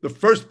see. The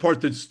first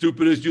part that's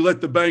stupid is you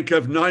let the bank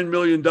have $9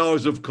 million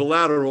of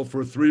collateral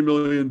for a $3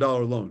 million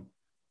loan.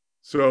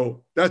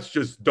 So that's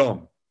just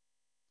dumb.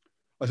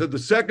 I said, the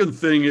second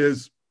thing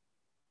is,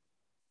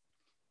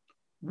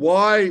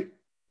 why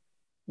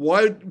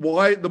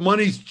the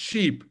money's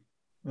cheap?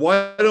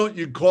 Why don't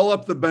you call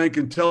up the bank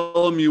and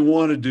tell them you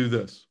want to do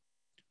this?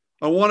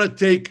 I want to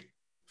take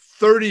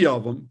 30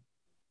 of them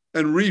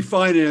and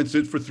refinance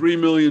it for $3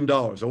 million.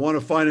 I want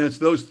to finance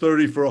those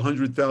 30 for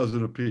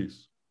 $100,000 a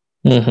piece.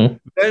 Mm-hmm.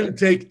 Then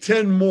take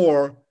 10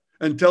 more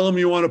and tell them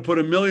you want to put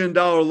 $1 million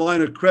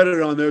line of credit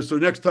on there. So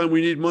next time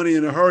we need money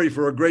in a hurry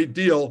for a great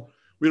deal,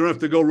 we don't have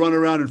to go run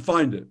around and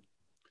find it.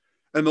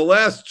 And the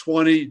last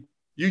 20,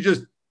 you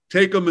just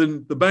take them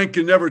and the bank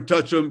can never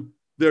touch them.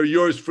 They're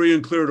yours free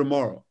and clear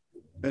tomorrow.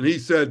 And he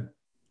said,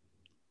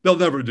 they'll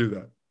never do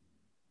that.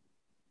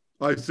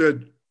 I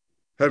said,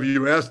 have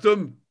you asked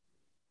them?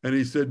 And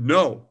he said,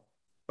 no.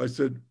 I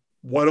said,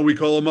 why don't we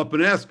call them up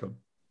and ask them?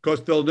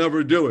 Because they'll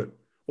never do it.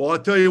 Well, I'll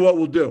tell you what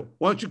we'll do.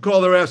 Why don't you call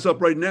their ass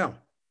up right now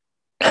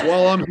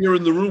while I'm here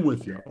in the room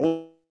with you?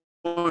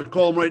 I want to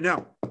call them right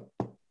now.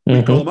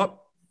 We call them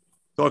up,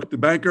 talk to the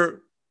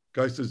banker.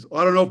 Guy says,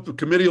 I don't know if the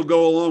committee will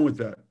go along with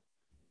that.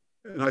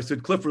 And I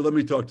said, Clifford, let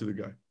me talk to the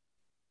guy.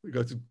 The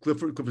guy said,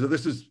 Clifford said,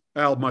 this is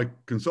Al, my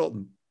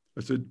consultant.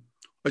 I said,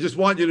 I just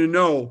want you to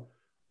know,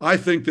 I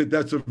think that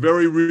that's a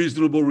very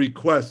reasonable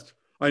request.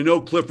 I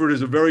know Clifford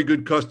is a very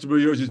good customer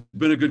of yours. He's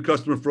been a good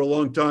customer for a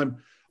long time.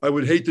 I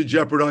would hate to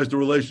jeopardize the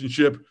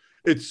relationship.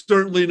 It's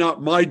certainly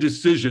not my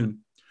decision,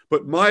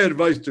 but my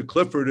advice to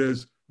Clifford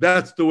is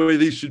that's the way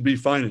these should be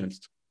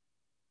financed.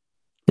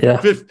 Yeah.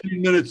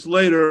 15 minutes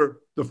later,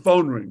 the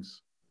phone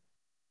rings.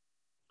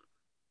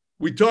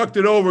 We talked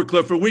it over,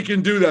 Clifford. We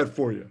can do that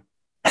for you.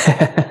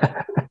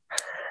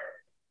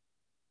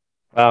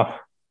 Wow.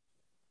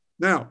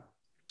 Now,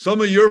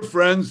 some of your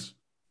friends,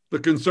 the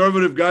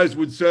conservative guys,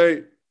 would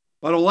say,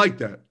 I don't like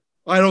that.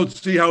 I don't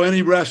see how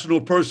any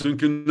rational person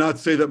can not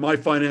say that my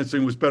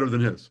financing was better than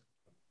his.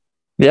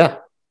 Yeah.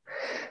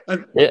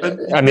 And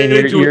I mean,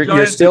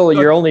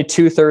 you're only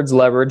 2/3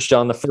 leveraged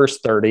on the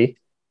first 30.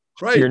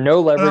 Right. You're no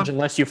leverage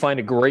unless you find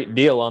a great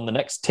deal on the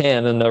next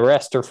 10, and the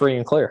rest are free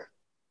and clear.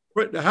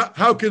 Right.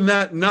 How can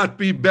that not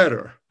be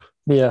better?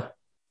 Yeah.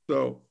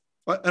 So,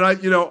 and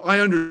I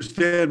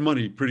understand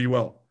money pretty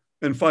well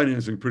and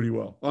financing pretty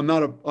well. I'm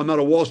not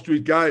a Wall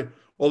Street guy,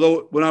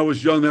 although when I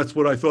was young, that's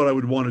what I thought I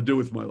would want to do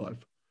with my life.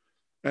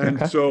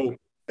 And so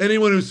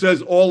anyone who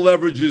says all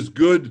leverage is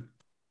good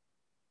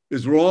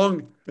is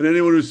wrong. And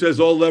anyone who says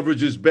all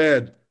leverage is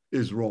bad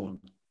is wrong.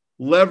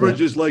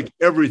 Leverage is like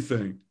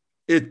everything.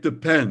 It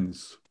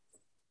depends.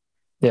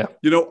 Yeah.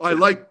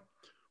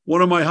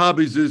 One of my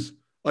hobbies is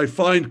I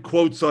find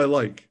quotes I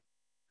like,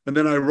 and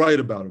then I write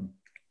about them.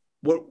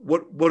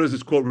 What does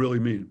this quote really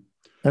mean?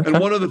 Okay. And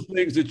one of the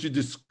things that you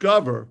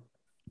discover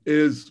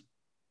is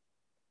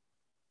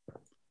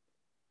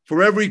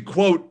for every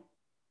quote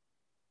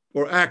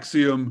or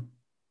axiom,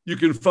 you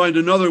can find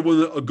another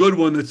one, a good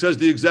one that says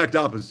the exact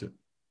opposite.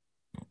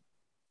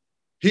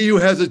 He who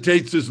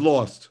hesitates is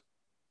lost.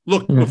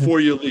 Look before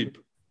you leap.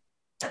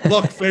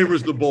 Luck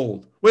favors the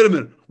bold. Wait a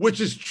minute,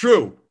 which is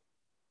true?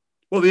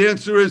 Well, the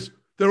answer is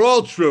they're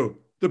all true,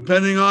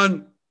 depending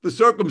on the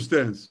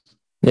circumstance.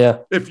 Yeah.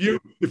 If you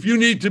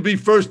need to be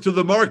first to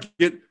the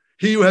market,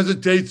 he who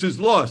hesitates is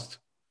lost.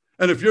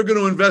 And if you're going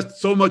to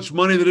invest so much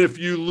money that if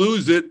you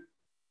lose it,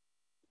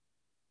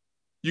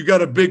 you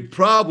got a big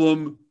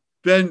problem,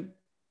 then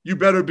you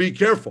better be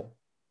careful.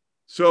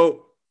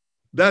 So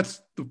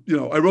that's,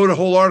 I wrote a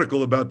whole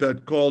article about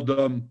that called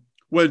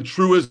When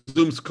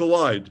Truisms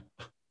Collide.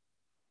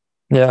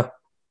 Yeah.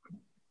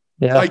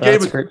 Yeah,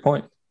 that's a great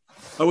point.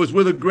 I was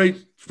with a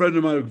great friend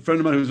of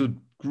mine who's a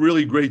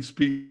really great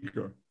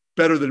speaker,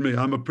 better than me.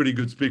 I'm a pretty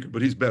good speaker,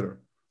 but he's better.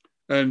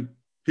 And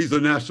he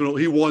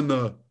won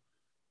the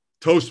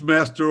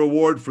Toastmaster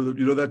Award for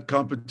that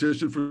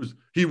competition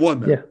he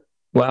won that. Yeah.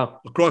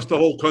 Wow. Across the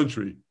whole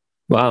country.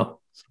 Wow.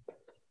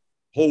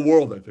 Whole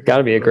world, I think. Got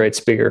to be a great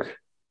speaker.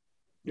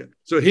 Yeah.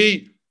 So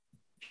he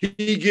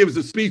gives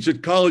a speech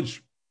at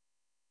college.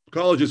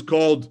 College is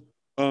called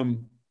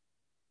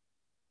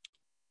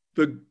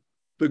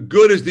the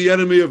good is the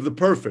enemy of the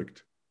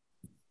perfect.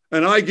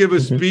 And I give a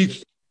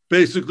speech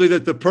basically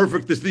that the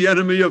perfect is the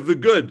enemy of the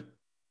good.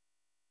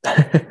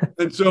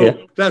 And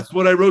so that's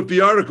what I wrote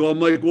the article. I'm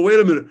like, well, wait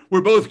a minute.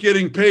 We're both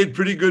getting paid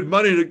pretty good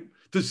money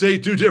to say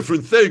two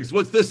different things.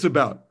 What's this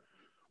about?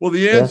 Well,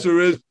 the answer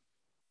is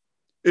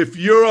if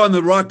you're on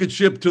the rocket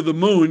ship to the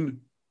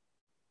moon,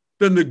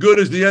 then the good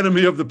is the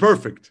enemy of the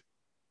perfect.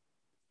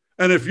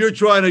 And if you're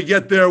trying to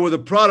get there with a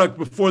product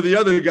before the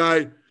other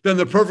guy, then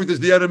the perfect is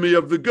the enemy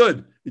of the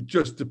good. It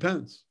just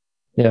depends.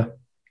 Yeah.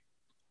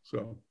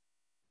 So.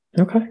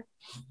 Okay.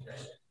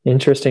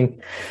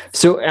 Interesting.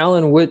 So,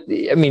 Alan,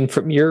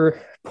 from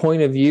your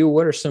point of view,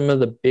 what are some of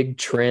the big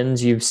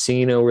trends you've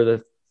seen over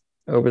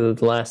the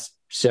last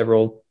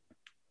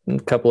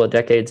couple of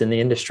decades in the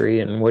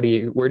industry, and where do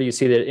you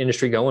see the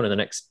industry going in the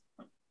next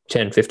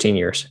 10, 15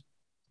 years?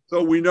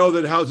 So we know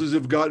that houses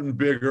have gotten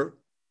bigger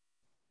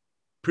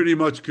pretty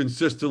much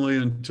consistently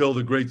until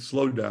the great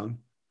slowdown.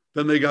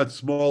 Then they got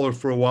smaller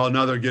for a while.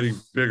 Now they're getting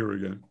bigger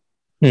again.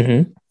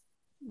 Mm-hmm.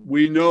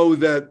 We know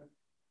that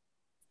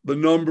the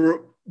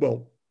number,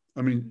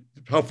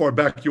 how far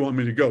back do you want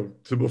me to go?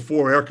 To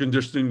before air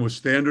conditioning was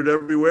standard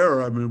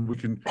everywhere? We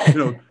can,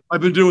 I've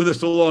been doing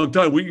this a long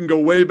time. We can go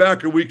way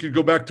back, or we could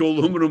go back to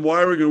aluminum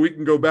wiring, or we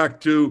can go back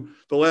to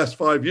the last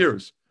 5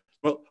 years.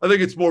 Well, I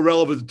think it's more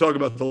relevant to talk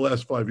about the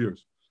last 5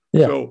 years.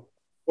 Yeah.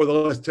 Or the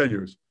last 10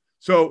 years.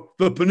 So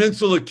the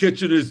peninsula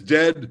kitchen is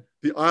dead.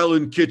 The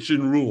island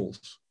kitchen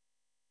rules.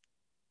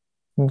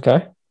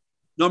 Okay.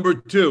 Number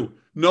 2,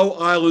 no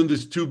island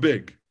is too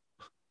big.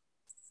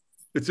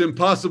 It's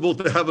impossible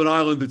to have an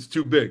island that's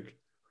too big.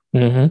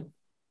 Mm-hmm.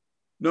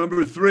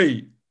 Number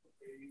 3,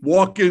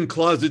 walk-in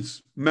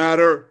closets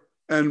matter,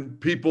 and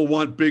people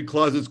want big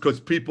closets because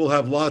people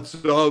have lots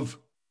of,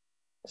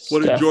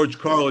 what did George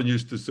Carlin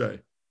used to say?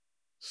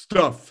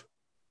 Stuff.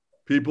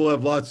 People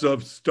have lots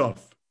of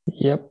stuff.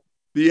 Yep.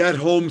 The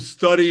at-home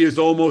study is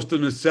almost a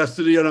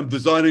necessity, and I'm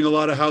designing a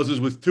lot of houses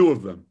with 2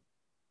 of them.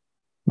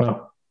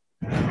 Wow.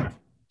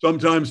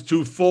 Sometimes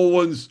 2 full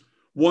ones.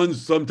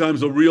 One's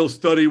sometimes a real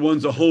study.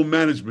 One's a home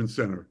management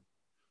center.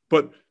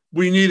 But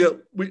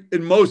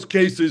in most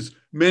cases,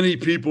 many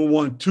people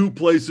want 2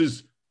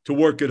 places to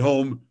work at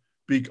home.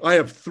 I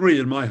have 3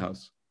 in my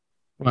house.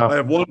 Wow. I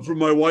have 1 for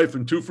my wife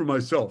and 2 for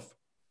myself.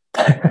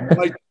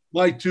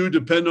 My 2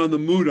 depend on the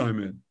mood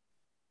I'm in.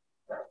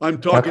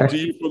 I'm talking to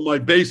you from my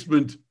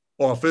basement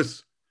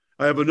office.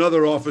 I have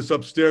another office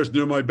upstairs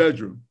near my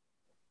bedroom.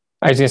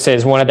 I was going to say,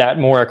 is one of that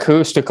more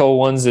acoustical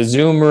ones a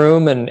Zoom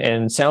room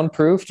and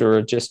soundproofed,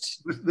 or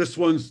just? This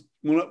one's,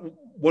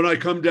 when I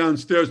come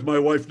downstairs, my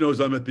wife knows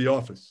I'm at the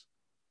office.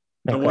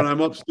 Okay. And when I'm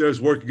upstairs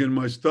working in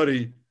my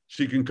study,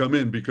 she can come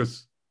in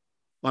because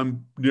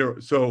I'm near.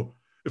 So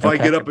if I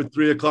get up at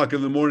 3 o'clock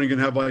in the morning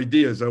and have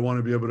ideas, I want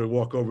to be able to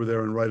walk over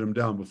there and write them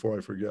down before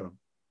I forget them.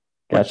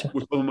 Gotcha.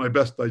 Which some of my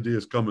best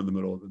ideas come in the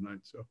middle of the night.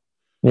 So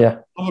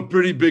yeah, I'm a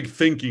pretty big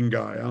thinking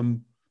guy.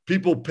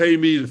 People pay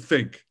me to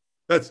think.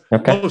 That's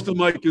most of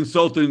my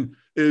consulting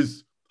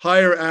is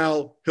hire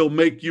Al. He'll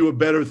make you a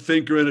better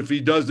thinker. And if he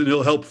doesn't,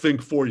 he'll help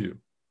think for you.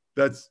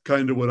 That's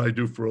kind of what I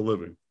do for a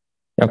living.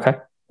 Okay.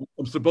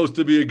 I'm supposed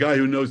to be a guy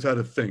who knows how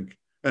to think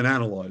and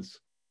analyze.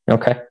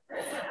 Okay.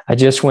 I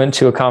just went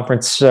to a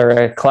conference or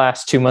a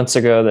class 2 months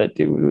ago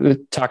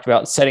that talked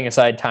about setting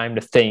aside time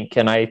to think.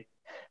 And I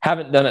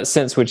haven't done it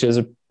since, which is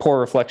a poor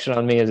reflection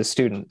on me as a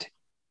student.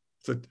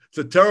 It's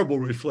a terrible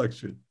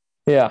reflection.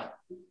 Yeah.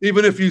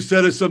 Even if you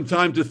set us some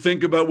time to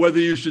think about whether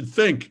you should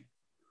think.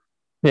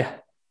 Yeah.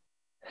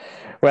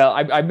 Well,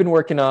 I've been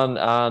working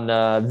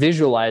on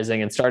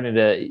visualizing and starting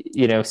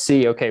to,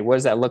 see, okay, what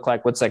does that look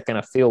like? What's that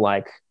going to feel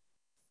like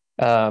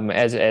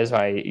as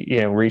I,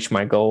 reach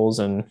my goals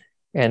and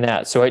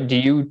that. So would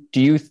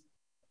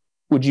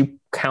you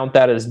count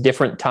that as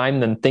different time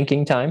than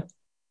thinking time?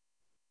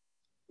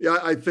 Yeah,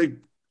 I think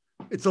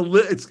it's a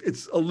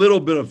little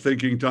bit of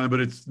thinking time, but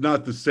it's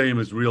not the same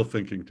as real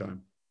thinking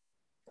time.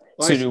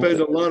 I So spend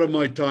a lot of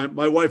my time.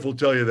 My wife will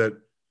tell you that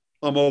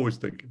I'm always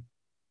thinking.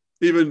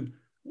 Even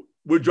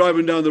we're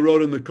driving down the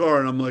road in the car,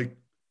 and I'm like,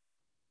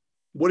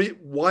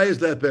 why is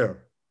that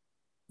there?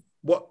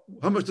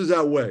 How much does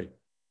that weigh?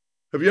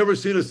 Have you ever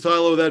seen a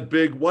silo that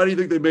big? Why do you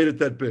think they made it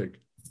that big?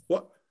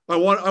 What I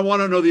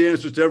want to know the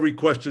answers to every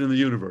question in the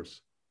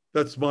universe.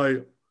 That's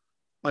I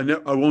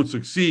won't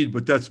succeed,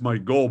 but that's my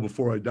goal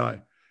before I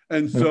die.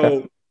 And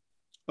so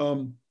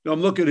I'm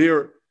looking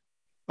here.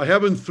 I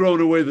haven't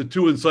thrown away the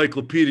 2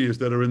 encyclopedias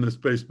that are in this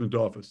basement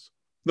office.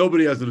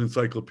 Nobody has an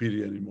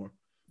encyclopedia anymore.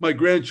 My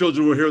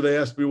grandchildren were here. They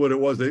asked me what it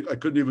was. I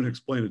couldn't even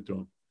explain it to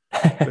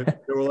them.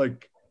 They were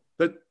like,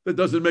 that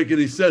doesn't make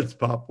any sense,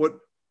 Pop.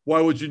 Why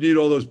would you need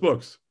all those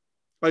books?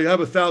 I have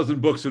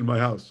 1,000 books in my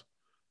house.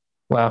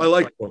 Wow. I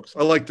like books.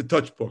 I like to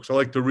touch books. I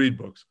like to read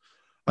books.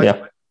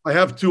 Yeah. I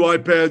have 2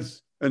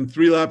 iPads and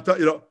 3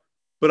 laptops,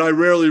 but I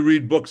rarely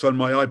read books on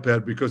my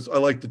iPad because I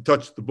like to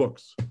touch the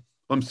books.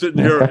 I'm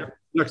sitting here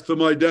next to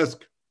my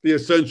desk, The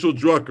Essential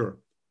Drucker,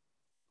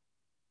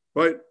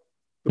 right?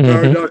 The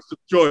Paradox of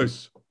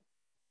Choice,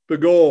 The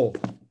Goal,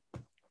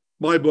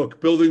 my book,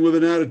 Building with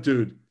an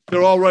Attitude.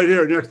 They're all right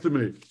here next to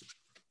me.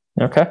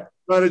 Okay.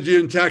 Strategy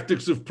and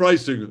Tactics of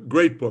Pricing,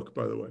 great book,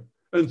 by the way.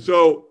 And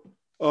so,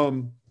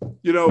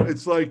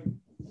 it's like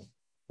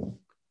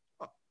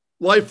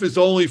life is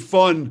only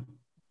fun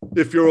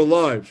if you're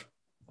alive.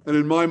 And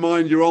in my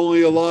mind, you're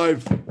only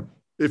alive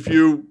if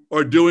you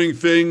are doing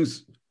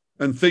things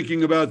and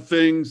thinking about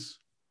things.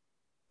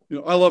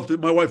 My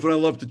wife and I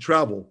love to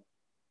travel.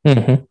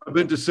 Mm-hmm. I've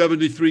been to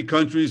 73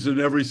 countries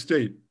in every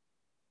state.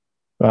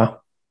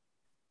 Wow.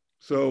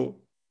 So,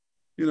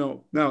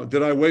 now,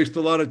 did I waste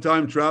a lot of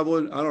time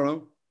traveling? I don't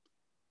know.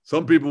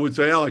 Some people would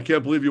say, Al, I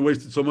can't believe you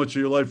wasted so much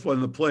of your life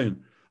on the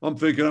plane. I'm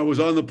thinking I was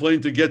on the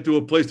plane to get to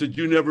a place that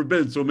you've never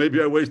been. So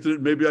maybe I wasted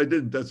it, maybe I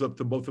didn't. That's up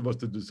to both of us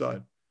to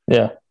decide.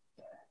 Yeah.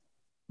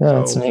 Yeah,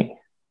 that's neat.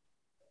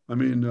 I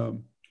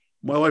mean,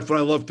 my wife and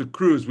I love to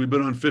cruise. We've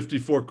been on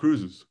 54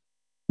 cruises.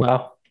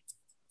 Wow.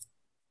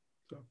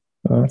 So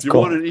That's if you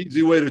cool. want an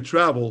easy way to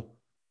travel,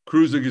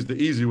 cruising is the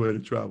easy way to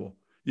travel.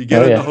 You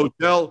get in the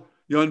hotel,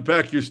 you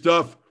unpack your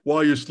stuff.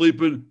 While you're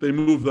sleeping, they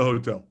move the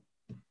hotel.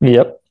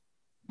 Yep.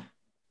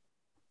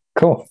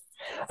 Cool.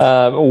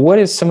 What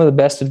is some of the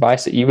best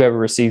advice that you've ever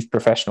received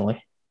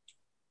professionally?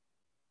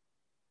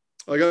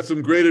 I got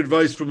some great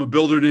advice from a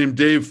builder named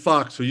Dave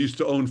Fox, who used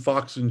to own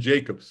Fox and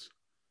Jacobs,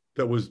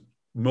 that was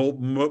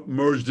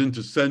merged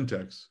into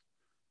Centex.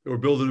 They were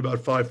building about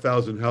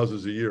 5,000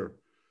 houses a year.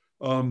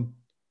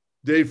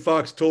 Dave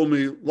Fox told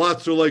me,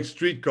 lots are like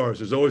streetcars.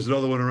 There's always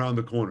another one around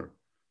the corner.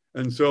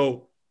 And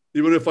so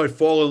even if I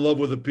fall in love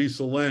with a piece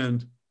of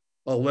land,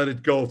 I'll let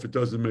it go if it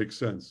doesn't make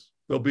sense.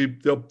 There'll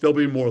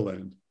be more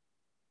land.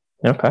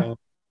 Okay.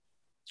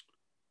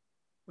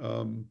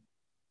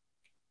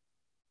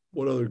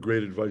 What other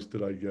great advice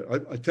did I get?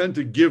 I tend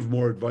to give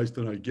more advice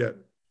than I get.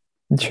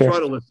 Sure. I try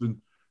to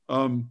listen.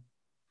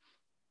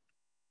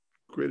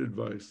 Great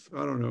advice.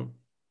 I don't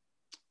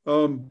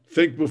know.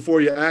 Think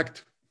before you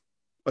act.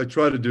 I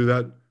try to do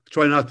that.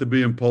 Try not to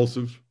be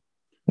impulsive.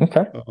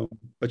 Okay.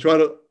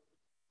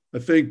 I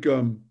think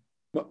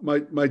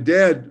my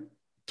dad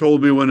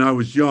told me when I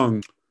was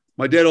young,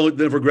 my dad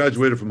never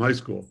graduated from high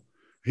school.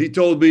 He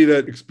told me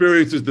that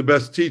experience is the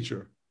best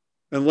teacher.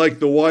 And like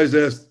the wise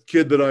ass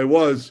kid that I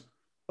was,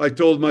 I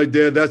told my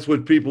dad that's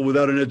what people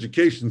without an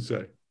education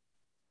say.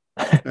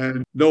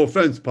 And no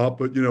offense, Pop,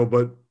 but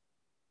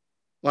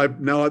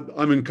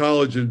I'm in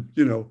college and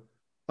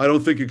I don't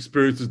think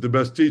experience is the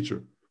best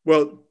teacher.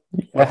 Well,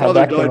 my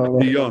father died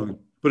pretty young,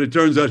 but it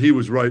turns out he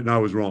was right and I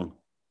was wrong.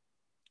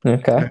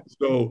 Okay. And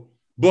so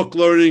book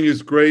learning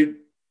is great.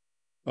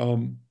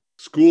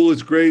 School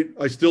is great.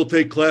 I still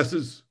take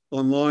classes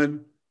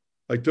online.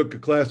 I took a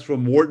class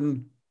from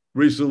Wharton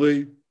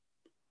recently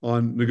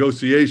on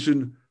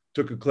negotiation,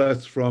 took a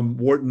class from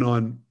Wharton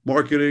on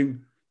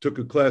marketing, took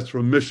a class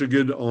from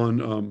Michigan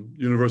on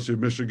University of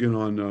Michigan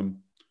on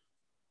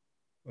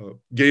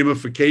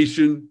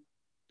gamification,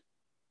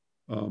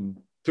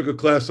 took a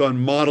class on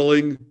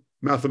modeling,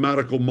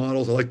 mathematical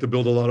models. I like to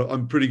build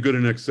I'm pretty good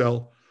in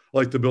Excel. I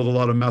like to build a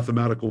lot of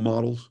mathematical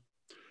models.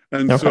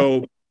 And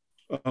so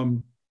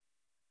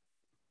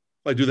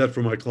I do that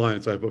for my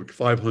clients. I have like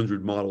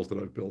 500 models that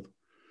I've built.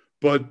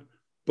 But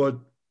the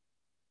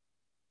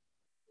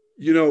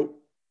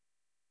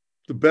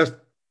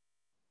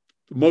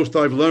most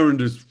I've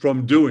learned is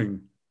from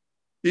doing.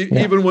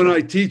 Even when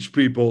I teach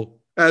people,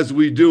 as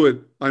we do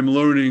it, I'm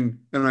learning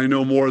and I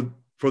know more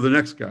for the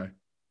next guy.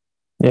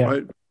 Yeah.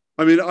 Right.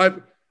 I mean,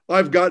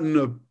 I've gotten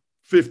a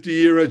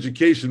 50-year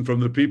education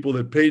from the people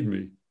that paid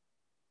me.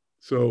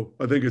 So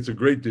I think it's a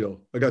great deal.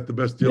 I got the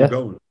best deal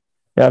going.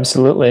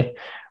 Absolutely.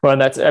 Well,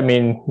 and that's, I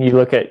mean, you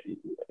look at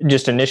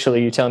just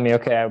initially, you telling me,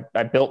 okay,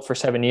 I built for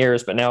 7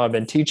 years, but now I've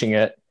been teaching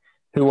it.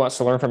 Who wants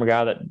to learn from a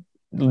guy that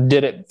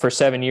did it for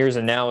 7 years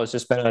and now has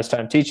just spent his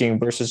time teaching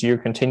versus you're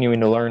continuing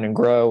to learn and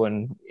grow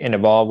and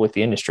evolve with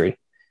the industry?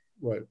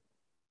 Right.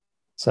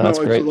 So that's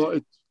No, it's a great.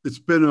 lot. It's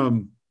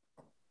been,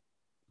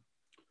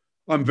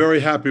 I'm very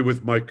happy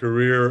with my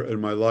career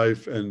and my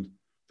life and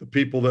the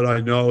people that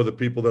I know, the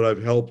people that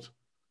I've helped,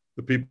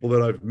 the people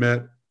that I've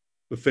met,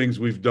 the things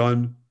we've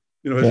done.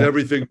 Has Yeah.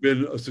 everything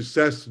been a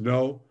success?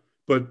 No,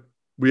 but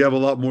we have a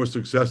lot more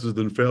successes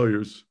than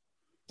failures.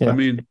 I Yeah.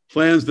 mean,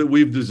 plans that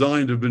we've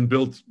designed have been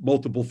built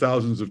multiple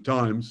thousands of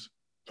times.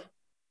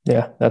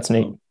 Yeah. That's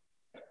neat.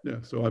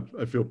 Yeah, so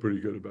I feel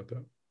pretty good about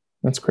that.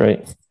 That's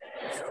great.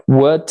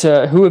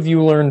 Who have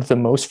you learned the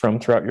most from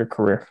throughout your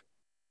career?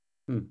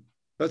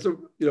 That's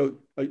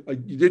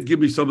you did give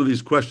me some of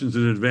these questions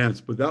in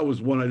advance, but that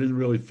was one I didn't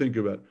really think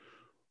about.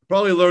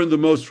 Probably learned the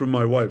most from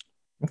my wife,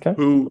 Okay.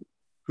 who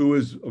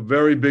is a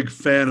very big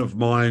fan of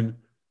mine,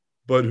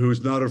 but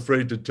who's not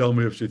afraid to tell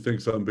me if she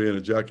thinks I'm being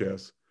a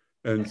jackass.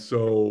 And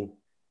so,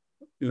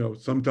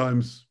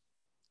 sometimes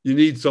you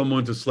need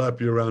someone to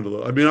slap you around a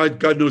little. I mean,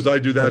 God knows I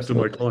do that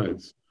Absolutely. to my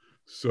clients.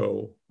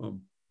 So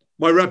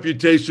my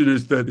reputation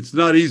is that it's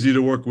not easy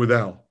to work with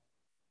Al,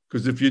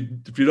 because if you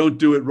don't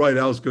do it right,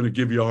 Al's going to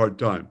give you a hard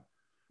time.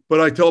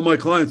 But I tell my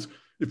clients,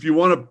 if you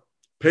want to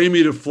pay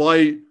me to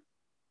fly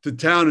to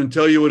town and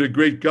tell you what a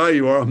great guy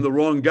you are, I'm the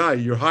wrong guy.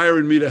 You're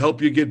hiring me to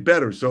help you get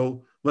better.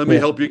 So let me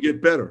help you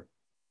get better.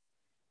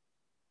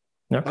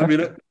 Okay. I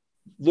mean,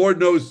 Lord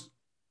knows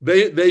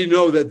they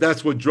know that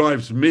that's what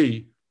drives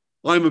me.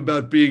 I'm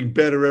about being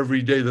better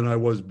every day than I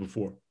was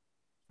before.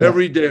 Yeah.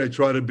 Every day I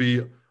try to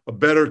be a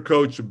better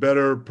coach, a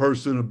better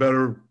person, a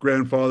better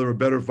grandfather, a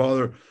better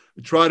father.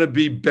 I try to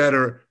be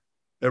better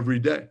every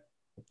day.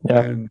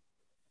 Yeah. And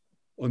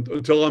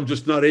until I'm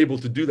just not able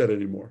to do that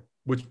anymore,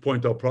 which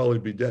point I'll probably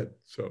be dead.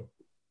 So.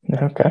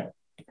 Okay.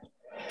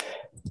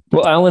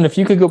 Well, Alan, if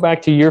you could go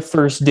back to your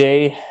first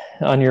day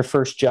on your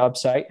first job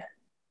site,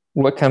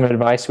 what kind of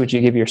advice would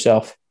you give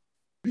yourself?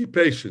 Be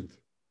patient.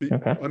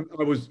 Okay.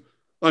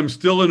 I'm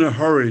still in a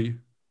hurry,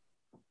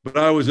 but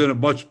I was in a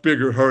much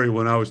bigger hurry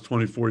when I was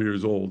 24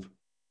 years old.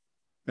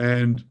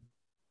 And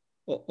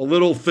a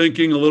little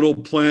thinking, a little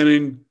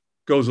planning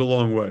goes a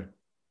long way.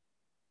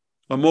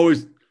 I'm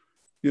always,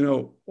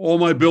 all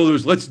my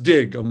builders, let's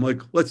dig. I'm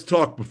like, let's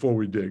talk before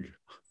we dig.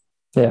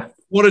 Yeah.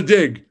 Want to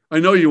dig. I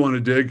know you want to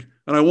dig,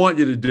 and I want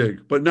you to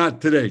dig, but not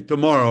today,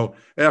 tomorrow,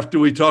 after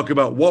we talk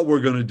about what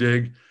we're going to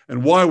dig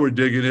and why we're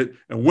digging it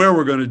and where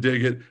we're going to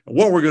dig it and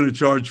what we're going to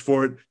charge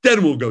for it.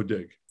 Then we'll go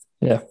dig.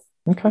 Yeah.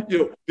 Okay.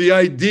 The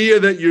idea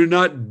that you're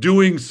not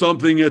doing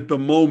something at the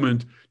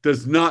moment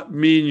does not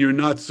mean you're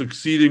not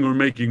succeeding or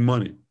making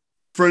money.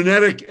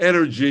 Frenetic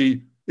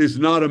energy is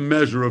not a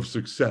measure of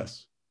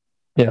success.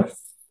 Yeah.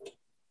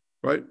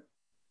 Right?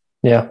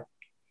 Yeah.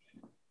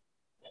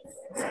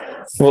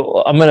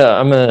 Well, I'm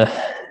gonna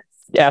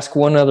ask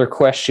one other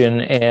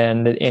question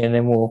and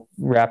then we'll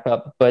wrap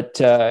up. But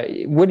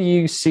what do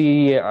you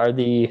see are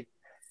the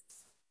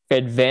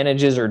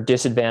advantages or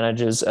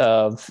disadvantages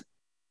of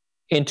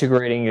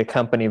integrating a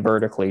company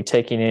vertically,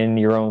 taking in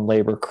your own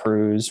labor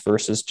crews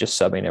versus just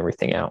subbing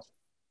everything out?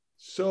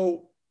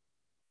 So,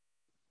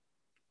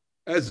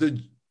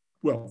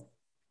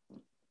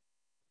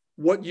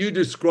 what you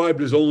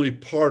described is only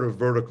part of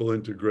vertical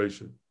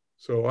integration.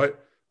 So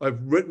I've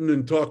written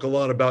and talk a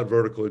lot about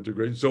vertical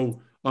integration.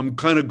 So I'm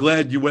kind of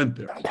glad you went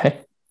there. Okay.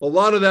 A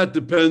lot of that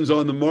depends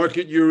on the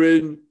market you're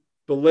in,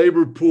 the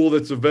labor pool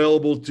that's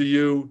available to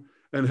you,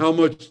 and how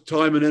much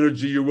time and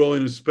energy you're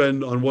willing to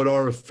spend on what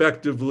are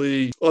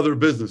effectively other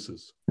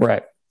businesses.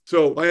 Right.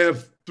 So I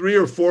have 3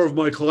 or 4 of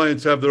my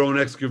clients have their own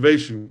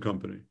excavation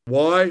company.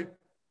 Why?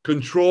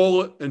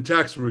 Control and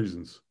tax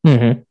reasons.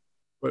 Mm-hmm.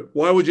 But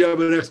why would you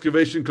have an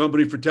excavation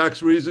company for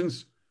tax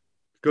reasons?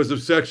 Because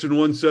of Section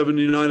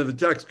 179 of the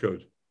tax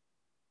code.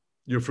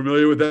 You're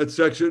familiar with that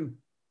section?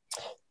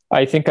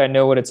 I think I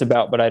know what it's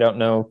about, but I don't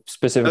know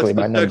specifically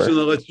by number. That's the section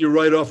that lets you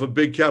write off a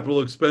big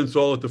capital expense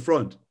all at the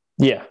front.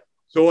 Yeah.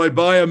 So I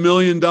buy $1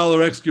 million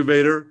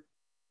excavator.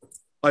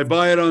 I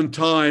buy it on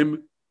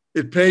time.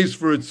 It pays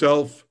for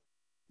itself.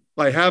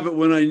 I have it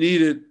when I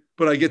need it,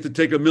 but I get to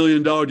take $1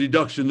 million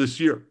deduction this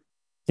year.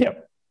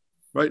 Yep.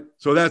 Right?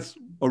 So that's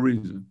a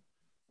reason.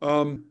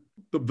 The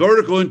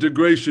vertical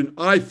integration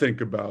I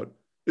think about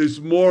is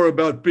more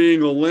about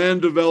being a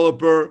land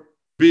developer,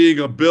 being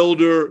a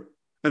builder,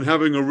 and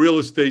having a real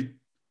estate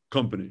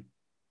company.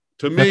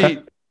 To me,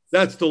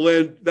 that's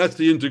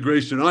the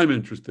integration I'm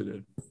interested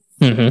in.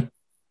 Mm-hmm.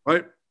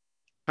 Right?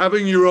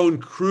 Having your own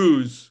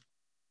crews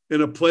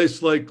in a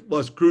place like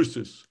Las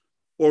Cruces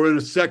or in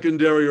a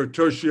secondary or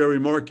tertiary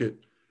market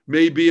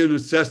may be a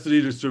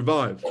necessity to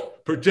survive,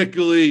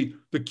 particularly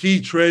the key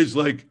trades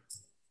like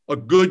a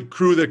good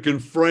crew that can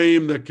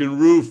frame, that can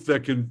roof,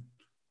 that can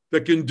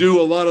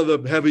do a lot of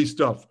the heavy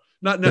stuff,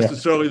 not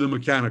necessarily the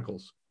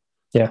mechanicals.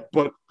 Yeah.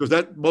 But because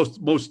that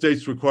most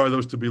states require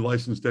those to be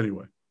licensed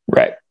anyway.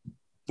 Right.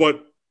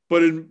 But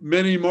But in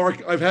many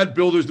I've had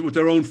builders with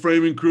their own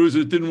framing crews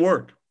and it didn't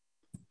work.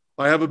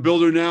 I have a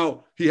builder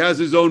now, he has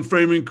his own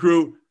framing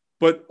crew,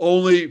 but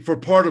only for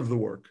part of the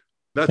work.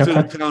 That's in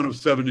a town of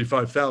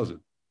 75,000.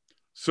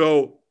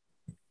 So,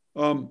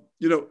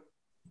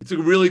 it's a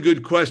really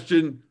good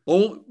question.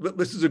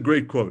 This is a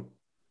great quote.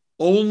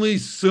 Only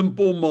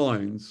simple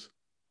minds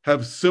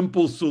have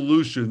simple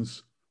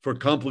solutions for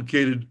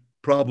complicated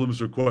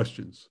problems or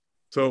questions.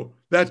 So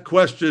that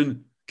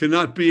question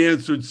cannot be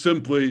answered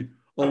simply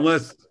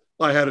unless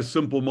I had a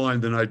simple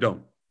mind, and I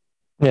don't.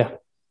 Yeah.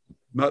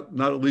 Not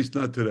at least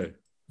not today.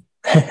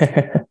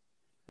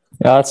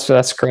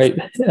 That's great.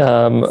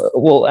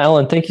 Well,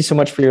 Alan, thank you so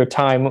much for your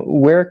time.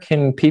 Where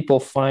can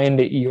people find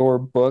your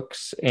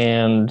books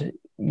and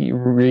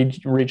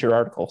read your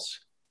articles?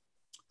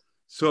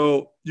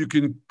 So you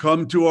can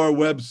come to our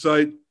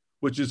website,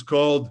 which is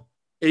called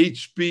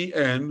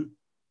hbnnet.com.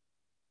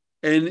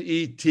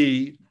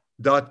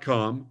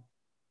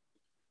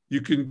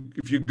 You can,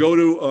 if you go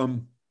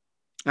to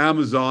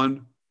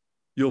Amazon,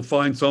 you'll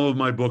find some of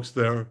my books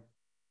there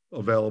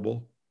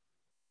available.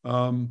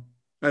 And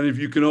if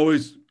you can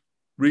always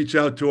reach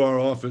out to our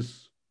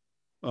office,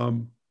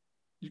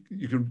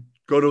 you can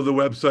go to the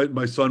website.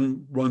 My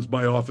son runs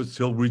my office.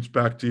 He'll reach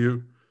back to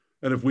you.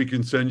 And if we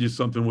can send you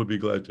something, we'll be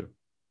glad to.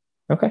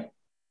 Okay,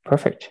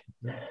 perfect.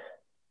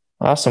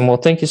 Awesome. Well,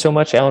 thank you so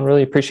much, Alan.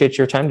 Really appreciate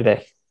your time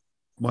today.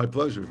 My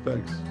pleasure.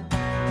 Thanks.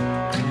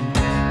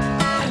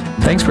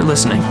 Thanks for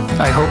listening.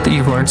 I hope that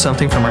you've learned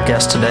something from our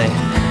guest today.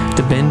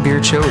 The Ben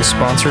Beard Show is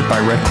sponsored by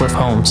Redcliffe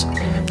Homes.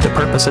 The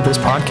purpose of this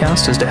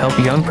podcast is to help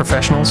young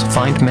professionals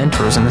find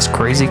mentors in this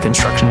crazy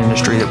construction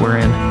industry that we're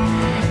in.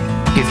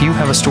 If you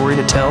have a story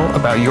to tell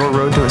about your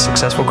road to a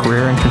successful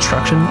career in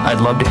construction,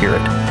 I'd love to hear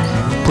it.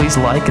 Please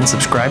like and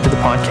subscribe to the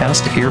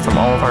podcast to hear from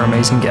all of our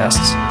amazing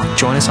guests.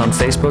 Join us on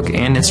Facebook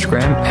and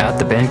Instagram at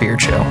The Ben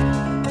Beard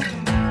Show.